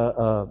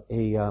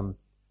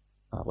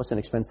what's an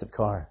expensive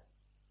car?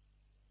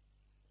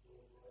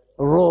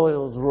 A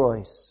Rolls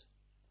Royce.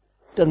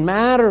 Doesn't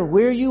matter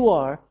where you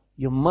are,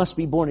 you must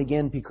be born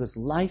again because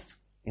life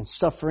and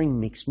suffering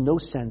makes no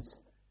sense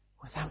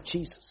without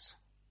Jesus.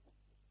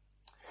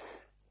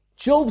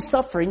 Job's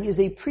suffering is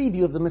a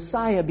preview of the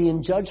Messiah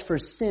being judged for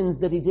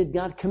sins that he did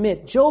not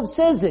commit. Job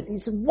says it. He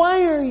said,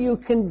 why are you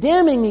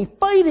condemning me,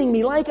 fighting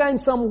me like I'm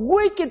some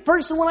wicked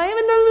person when I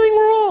haven't done anything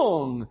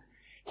wrong?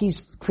 He's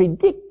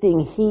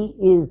predicting, he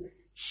is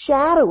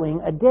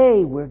shadowing a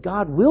day where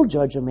God will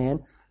judge a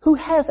man who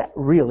has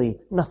really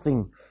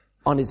nothing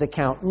on his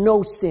account,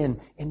 no sin,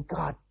 and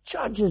God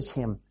judges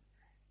him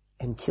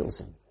and kills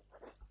him.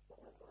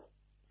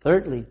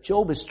 Thirdly,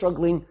 Job is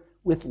struggling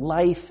with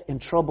life and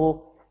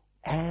trouble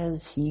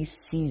as he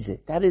sees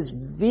it. That is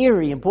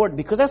very important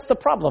because that's the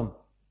problem.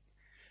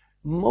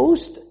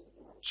 Most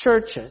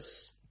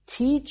churches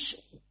teach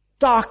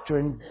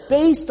doctrine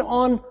based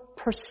on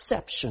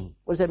perception.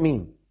 What does that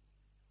mean?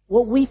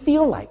 What we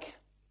feel like.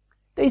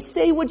 They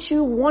say what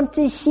you want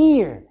to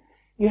hear.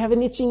 You have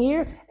an itching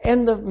ear,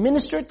 and the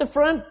minister at the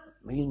front,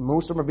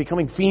 most of them are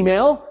becoming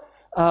female,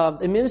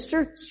 the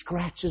minister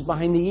scratches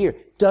behind the ear,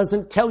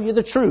 doesn't tell you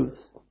the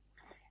truth.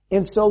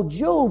 And so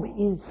Job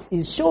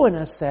is showing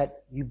us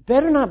that you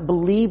better not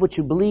believe what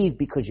you believe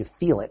because you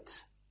feel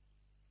it.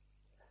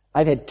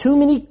 I've had too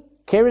many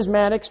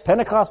charismatics,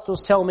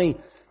 Pentecostals tell me,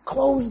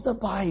 close the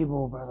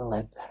Bible, Brother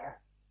Ledbetter.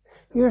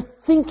 You're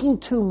thinking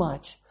too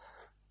much.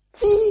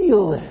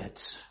 Feel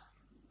it.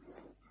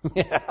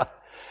 Yeah.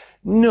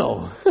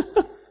 No.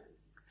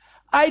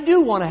 I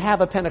do want to have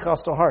a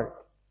Pentecostal heart,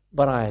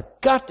 but I've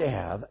got to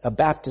have a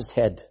Baptist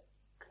head.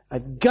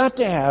 I've got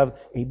to have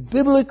a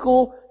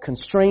biblical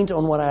constraint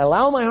on what I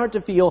allow my heart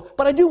to feel,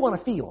 but I do want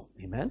to feel.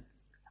 Amen?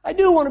 I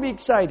do want to be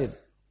excited.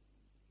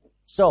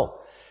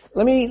 So,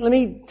 let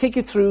me take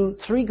you through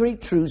 3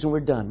 great truths and we're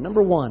done.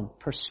 Number 1,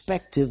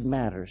 perspective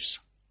matters.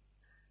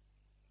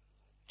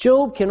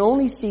 Job can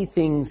only see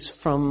things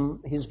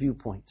from his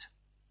viewpoint.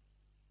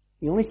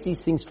 He only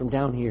sees things from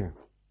down here.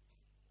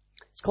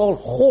 It's called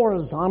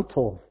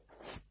horizontal.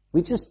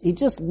 He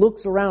just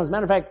looks around. As a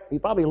matter of fact, he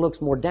probably looks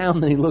more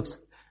down than he looks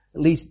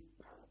at least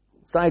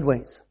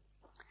sideways.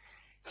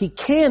 He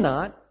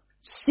cannot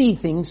see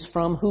things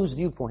from whose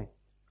viewpoint?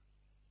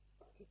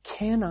 He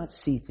cannot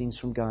see things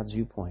from God's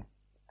viewpoint.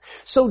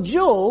 So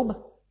Job,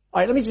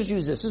 alright, let me just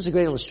use this. This is a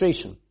great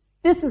illustration.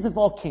 This is a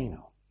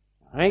volcano.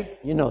 Alright?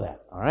 You know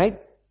that.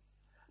 Alright?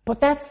 But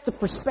that's the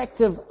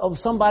perspective of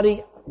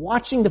somebody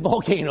watching the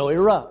volcano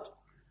erupt.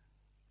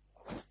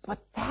 But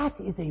that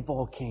is a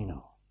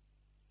volcano.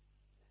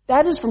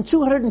 That is from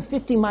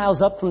 250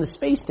 miles up from the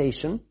space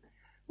station,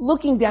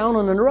 looking down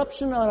on an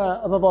eruption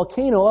of a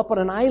volcano up on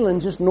an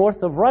island just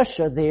north of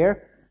Russia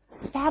there.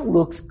 That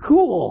looks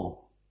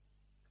cool.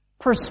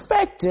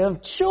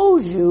 Perspective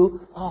shows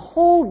you a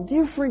whole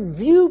different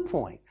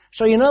viewpoint.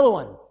 Show you another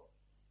one.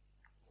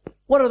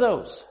 What are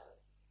those?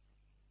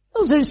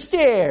 Those are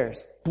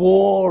stairs.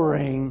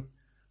 Boring.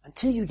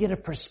 Until you get a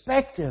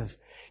perspective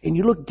and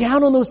you look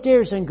down on those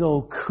stairs and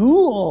go,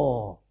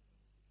 cool.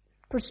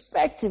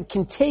 Perspective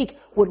can take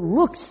what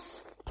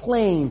looks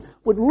plain,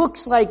 what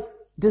looks like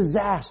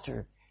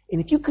disaster. And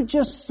if you could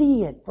just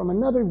see it from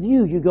another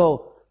view, you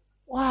go,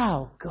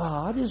 wow,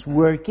 God is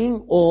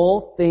working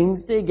all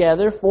things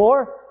together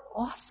for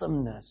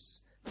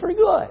awesomeness, for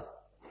good.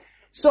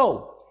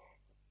 So,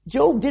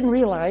 Job didn't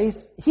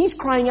realize, he's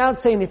crying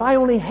out saying, if I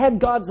only had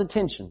God's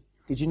attention.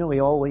 Did you know he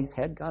always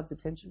had God's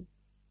attention?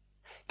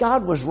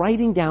 God was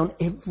writing down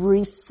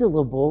every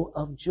syllable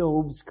of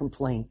Job's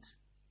complaint.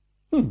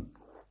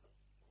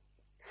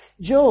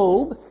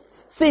 Job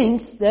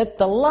thinks that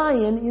the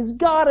lion is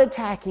God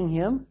attacking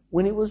him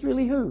when it was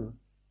really who?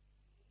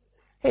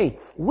 Hey,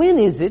 when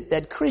is it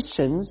that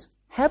Christians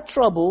have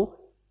trouble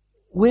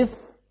with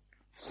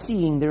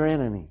seeing their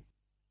enemy?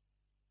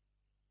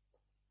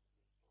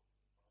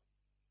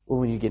 Well,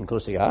 when you're getting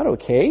close to God,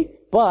 okay.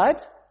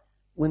 But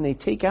when they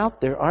take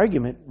out their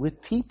argument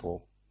with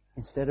people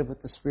instead of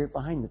with the spirit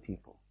behind the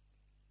people.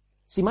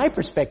 See, my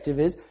perspective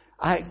is,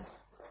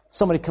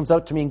 somebody comes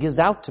out to me and gives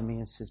out to me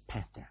and says,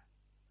 pat down.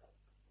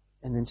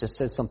 And then just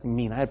says something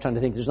mean. I have time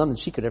to think there's nothing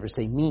she could ever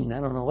say mean. I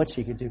don't know what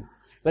she could do.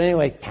 But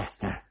anyway, pat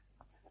down.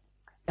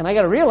 And I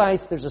gotta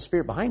realize there's a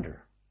spirit behind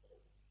her.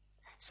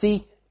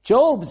 See,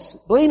 Job's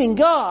blaming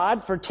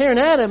God for tearing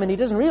at him and he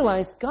doesn't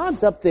realize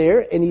God's up there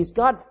and he's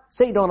got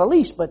Satan on a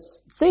leash, but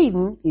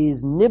Satan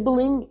is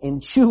nibbling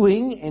and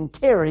chewing and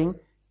tearing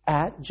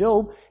at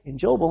Job, and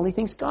Job only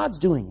thinks God's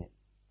doing it.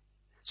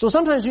 So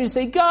sometimes when you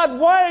say, God,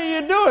 why are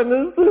you doing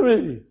this to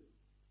me?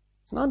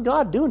 It's not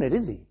God doing it,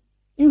 is he?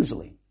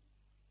 Usually.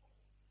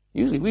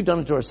 Usually we've done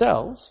it to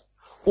ourselves,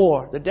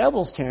 or the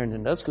devil's tearing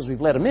into us because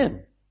we've let him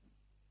in.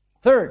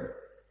 Third,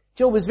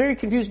 Job is very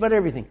confused about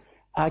everything.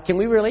 Can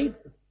we relate?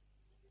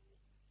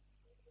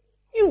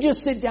 You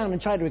just sit down and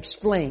try to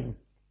explain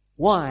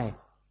why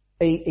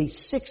a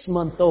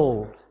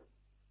 6-month-old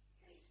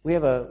We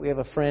have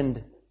a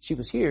friend, she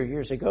was here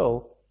years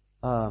ago.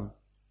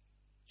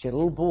 She had a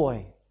little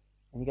boy,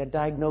 and he got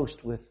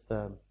diagnosed with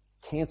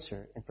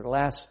cancer. And for the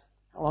last,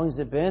 how long has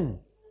it been?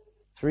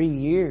 3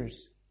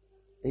 years.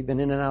 They've been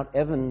in and out.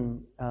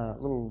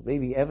 Little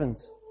baby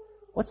Evans.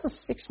 What's a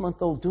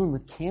 6-month-old doing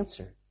with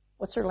cancer?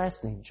 What's her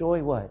last name?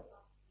 Joy what?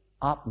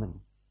 Oppmann.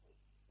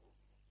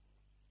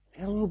 They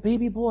had a little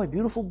baby boy,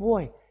 beautiful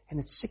boy. And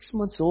at 6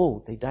 months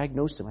old, they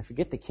diagnosed him. I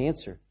forget the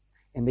cancer.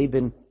 And they've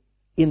been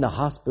in the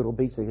hospital,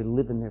 basically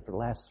living there for the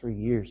last 3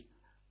 years.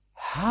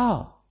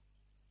 How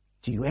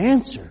do you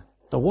answer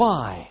the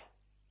why?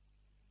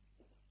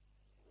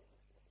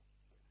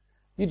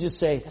 You just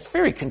say, that's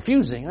very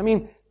confusing. I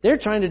mean, they're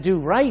trying to do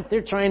right.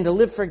 They're trying to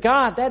live for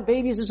God. That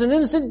baby's just an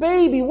innocent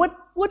baby.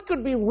 What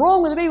could be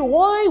wrong with the baby?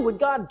 Why would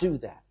God do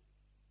that?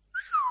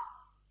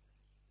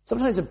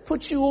 Sometimes it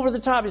puts you over the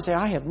top. You say,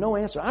 I have no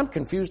answer. I'm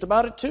confused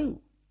about it too.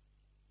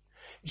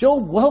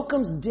 Job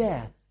welcomes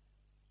death.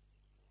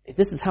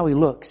 This is how he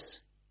looks.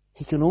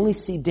 He can only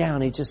see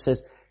down. He just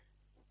says,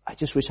 I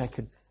just wish I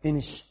could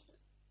finish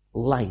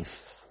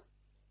life.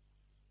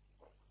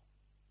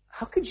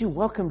 How could you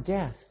welcome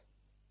death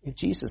if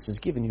Jesus has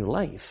given you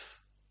life?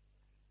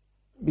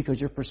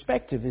 Because your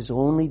perspective is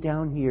only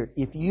down here.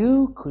 If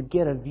you could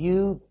get a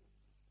view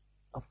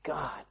of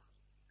God.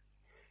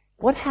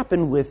 What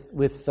happened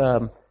with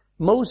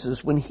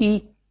Moses when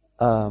he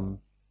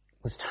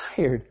was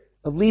tired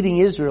of leading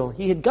Israel?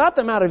 He had got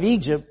them out of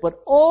Egypt,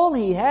 but all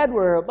he had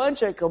were a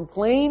bunch of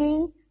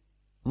complaining,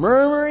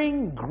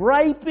 murmuring,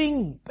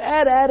 griping,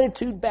 bad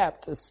attitude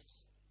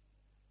Baptists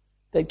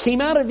that came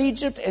out of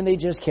Egypt, and they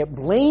just kept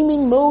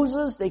blaming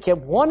Moses. They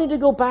kept wanting to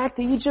go back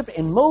to Egypt,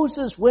 and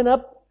Moses went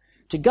up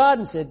to God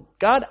and said,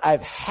 God,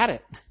 I've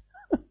had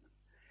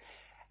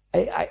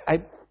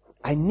it.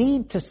 I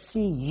need to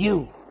see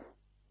you.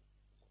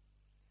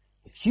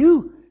 If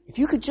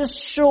you could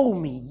just show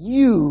me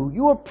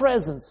your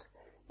presence,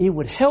 it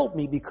would help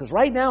me, because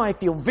right now I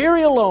feel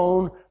very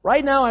alone.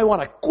 Right now I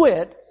want to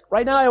quit.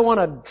 Right now I want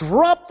to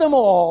drop them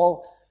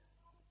all.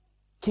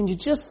 Can you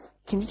just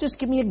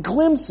give me a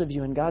glimpse of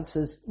you? And God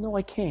says, no,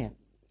 I can't.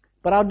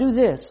 But I'll do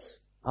this.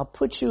 I'll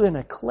put you in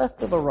a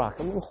cleft of a rock,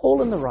 a little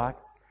hole in the rock.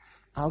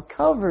 I'll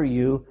cover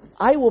you.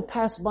 I will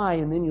pass by,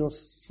 and then you'll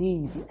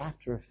see the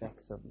after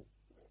effects of me.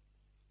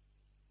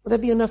 Will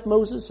that be enough,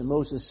 Moses? And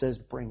Moses says,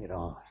 bring it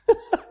on.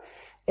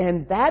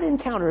 And that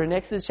encounter in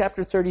Exodus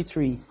chapter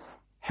 33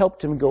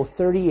 helped him go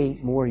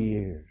 38 more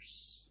years.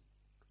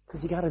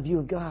 Because he got a view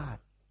of God.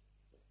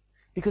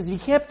 Because he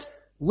kept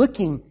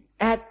looking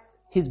at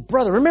his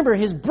brother. Remember,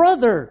 his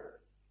brother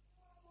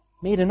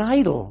made an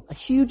idol, a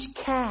huge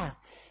calf.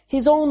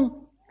 His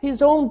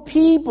own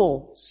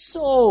people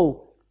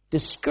so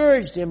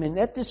discouraged him, and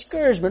that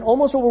discouragement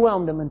almost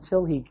overwhelmed him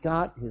until he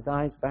got his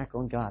eyes back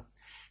on God.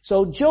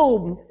 So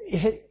Job,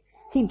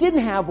 he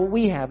didn't have what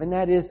we have, and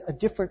that is a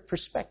different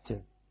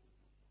perspective.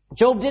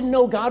 Job didn't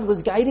know God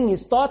was guiding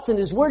his thoughts and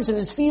his words and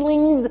his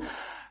feelings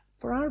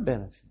for our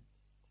benefit.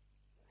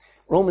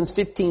 Romans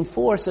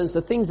 15:4 says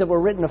the things that were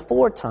written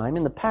aforetime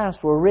in the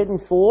past were written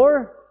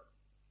for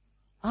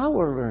our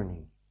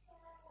learning.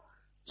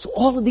 So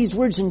all of these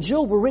words in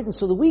Job were written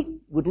so that we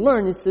would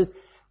learn. It says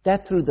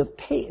that through the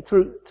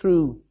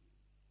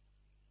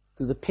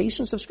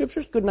patience of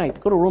Scriptures. Good night.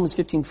 Go to Romans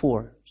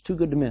 15:4. It's too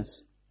good to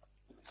miss.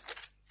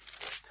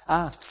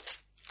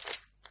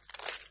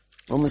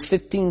 Romans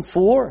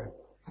 15:4.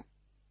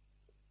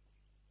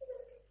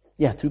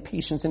 Yeah, through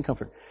patience and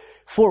comfort.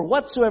 For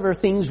whatsoever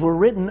things were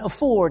written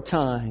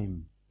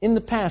aforetime, in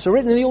the past, or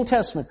written in the Old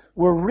Testament,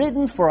 were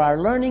written for our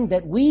learning,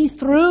 that we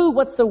through,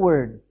 what's the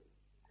word?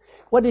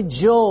 What did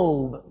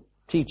Job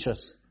teach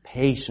us?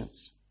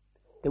 Patience.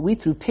 That we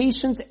through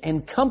patience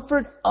and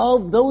comfort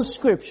of those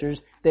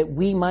Scriptures, that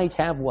we might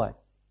have what?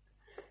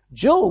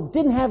 Job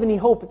didn't have any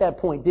hope at that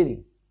point, did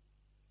he?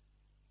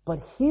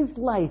 But his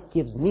life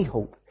gives me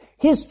hope.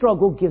 His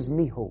struggle gives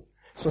me hope.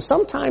 So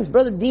sometimes,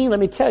 Brother Dean, let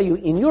me tell you,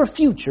 in your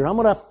future, I'm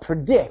going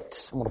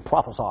to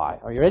prophesy.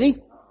 Are you ready?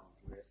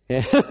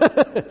 Yeah.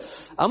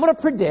 I'm going to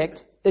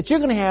predict that you're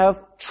going to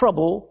have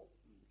trouble,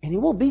 and it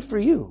won't be for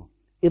you.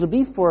 It'll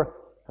be for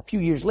a few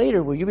years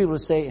later where you'll be able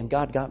to say, and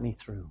God got me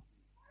through.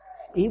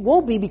 It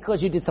won't be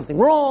because you did something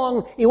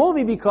wrong. It won't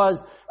be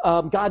because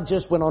God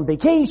just went on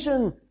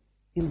vacation.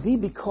 It'll be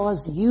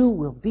because you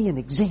will be an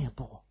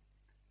example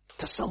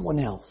to someone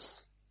else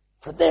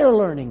for their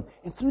learning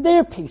and through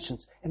their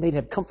patience, and they'd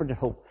have comfort and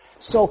hope.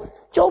 So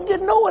Job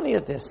didn't know any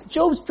of this.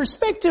 Job's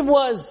perspective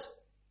was,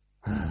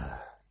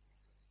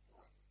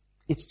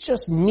 it's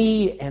just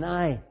me and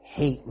I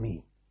hate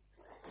me.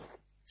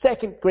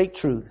 Second great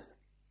truth.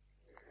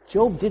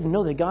 Job didn't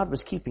know that God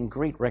was keeping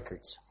great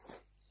records.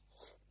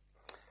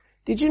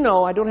 Did you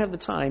know, I don't have the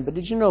time, but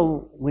did you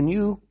know when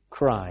you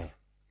cry,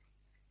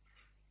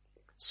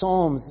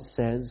 Psalms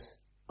says,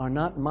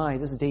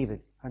 this is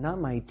David, are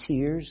not my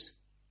tears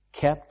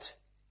kept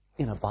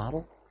in a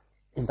bottle,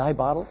 in thy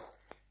bottle?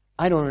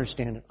 I don't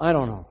understand it. I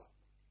don't know.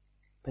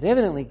 But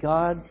evidently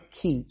God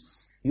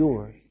keeps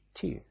your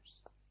tears.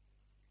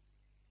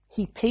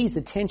 He pays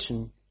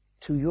attention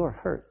to your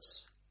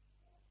hurts.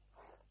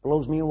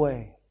 Blows me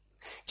away.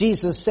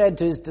 Jesus said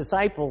to his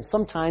disciples,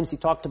 sometimes he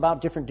talked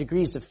about different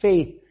degrees of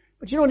faith,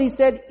 but you know what he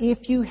said?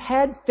 If you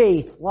had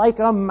faith like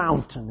a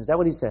mountain, is that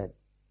what he said?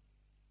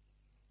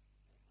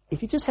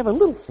 If you just have a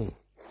little faith,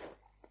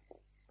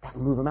 that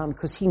will move a mountain,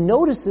 because he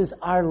notices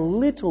our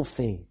little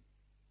faith.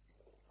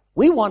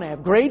 We want to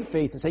have great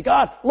faith and say,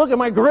 God, look at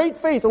my great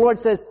faith. The Lord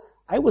says,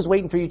 I was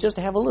waiting for you just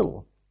to have a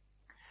little.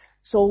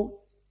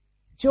 So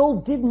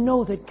Job didn't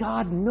know that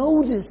God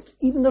noticed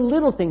even the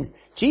little things.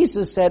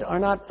 Jesus said, are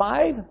not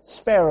 5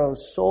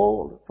 sparrows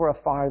sold for a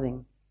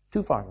farthing,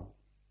 2 farthings?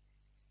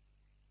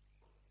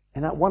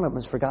 And not one of them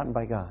is forgotten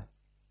by God.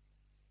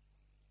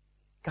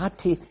 God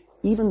takes,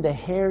 even the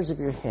hairs of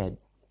your head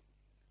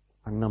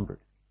are numbered.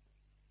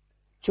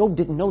 Job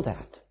didn't know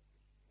that.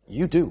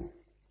 You do.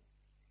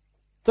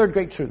 Third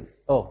great truth.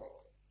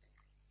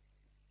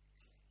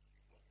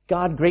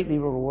 God greatly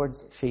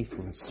rewards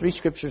faithfulness. 3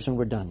 scriptures and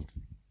we're done.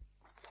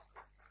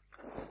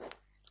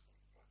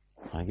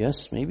 I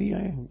guess maybe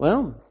I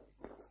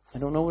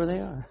don't know where they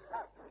are.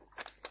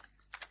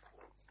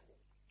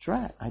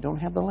 Drat, I don't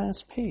have the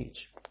last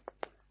page.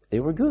 They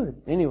were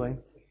good. Anyway.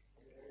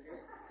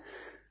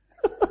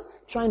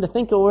 Trying to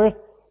think of where.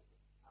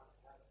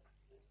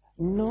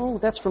 No,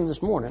 that's from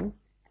this morning.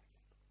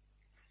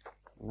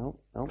 No.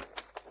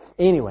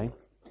 Anyway.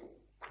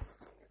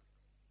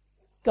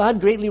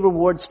 God greatly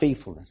rewards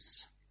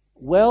faithfulness.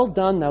 Well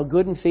done, thou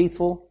good and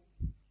faithful.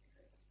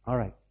 All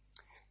right.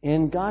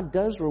 And God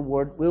does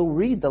reward. We'll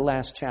read the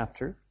last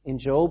chapter in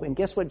Job, and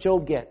guess what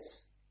Job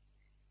gets?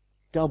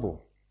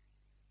 Double.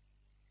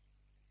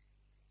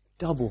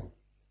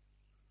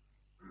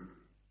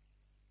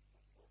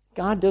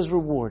 God does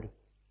reward.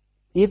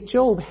 If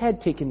Job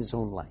had taken his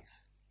own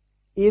life,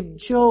 if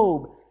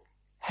Job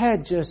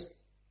had just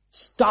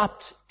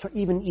stopped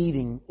even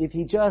eating, if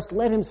he just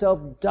let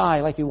himself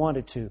die like he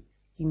wanted to,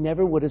 he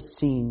never would have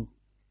seen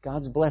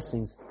God's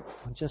blessings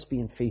on just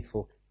being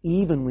faithful,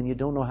 even when you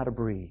don't know how to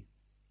breathe.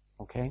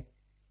 Okay?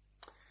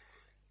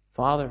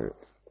 Father,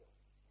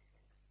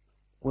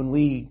 when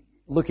we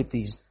look at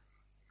these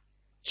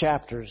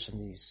chapters and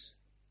these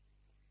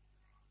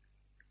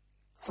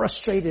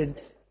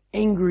frustrated,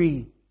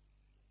 angry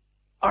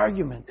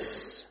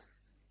arguments,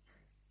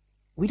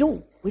 we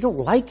don't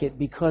like it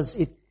because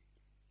it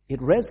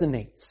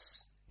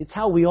resonates. It's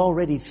how we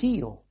already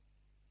feel.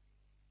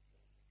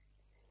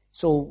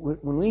 So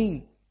when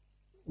we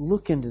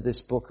look into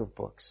this book of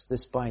books,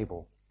 this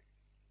Bible,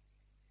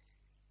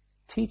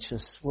 teach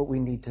us what we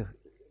need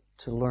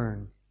to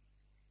learn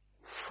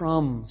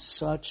from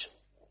such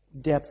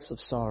depths of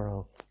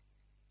sorrow,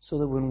 so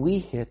that when we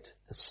hit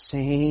the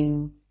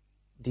same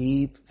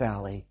deep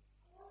valley,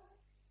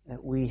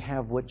 that we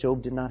have what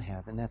Job did not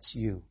have, and that's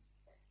you.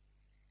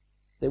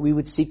 That we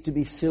would seek to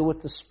be filled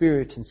with the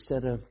Spirit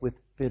instead of with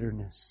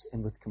bitterness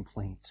and with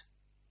complaint.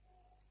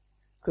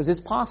 Because it's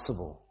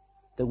possible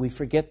that we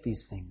forget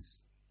these things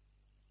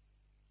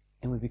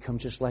and we become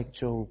just like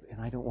Job,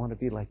 and I don't want to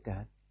be like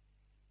that.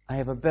 I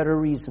have a better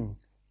reason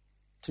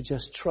to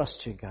just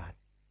trust you, God.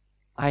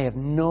 I have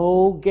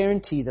no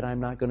guarantee that I'm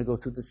not going to go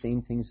through the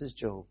same things as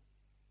Job.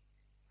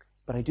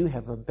 But I do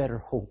have a better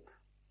hope.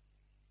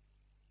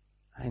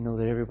 I know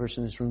that every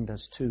person in this room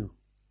does too.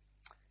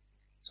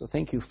 So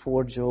thank you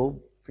for Job.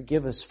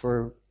 Forgive us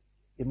for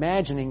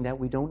imagining that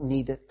we don't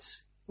need it.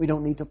 We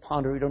don't need to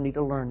ponder. We don't need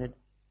to learn it.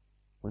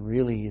 When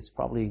really it's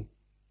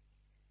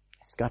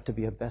got to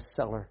be a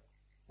bestseller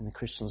in the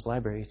Christian's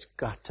library. It's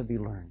got to be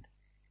learned.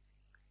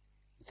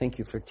 Thank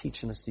you for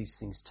teaching us these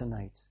things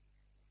tonight.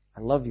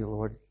 I love you,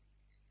 Lord.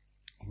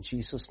 In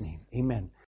Jesus' name, amen.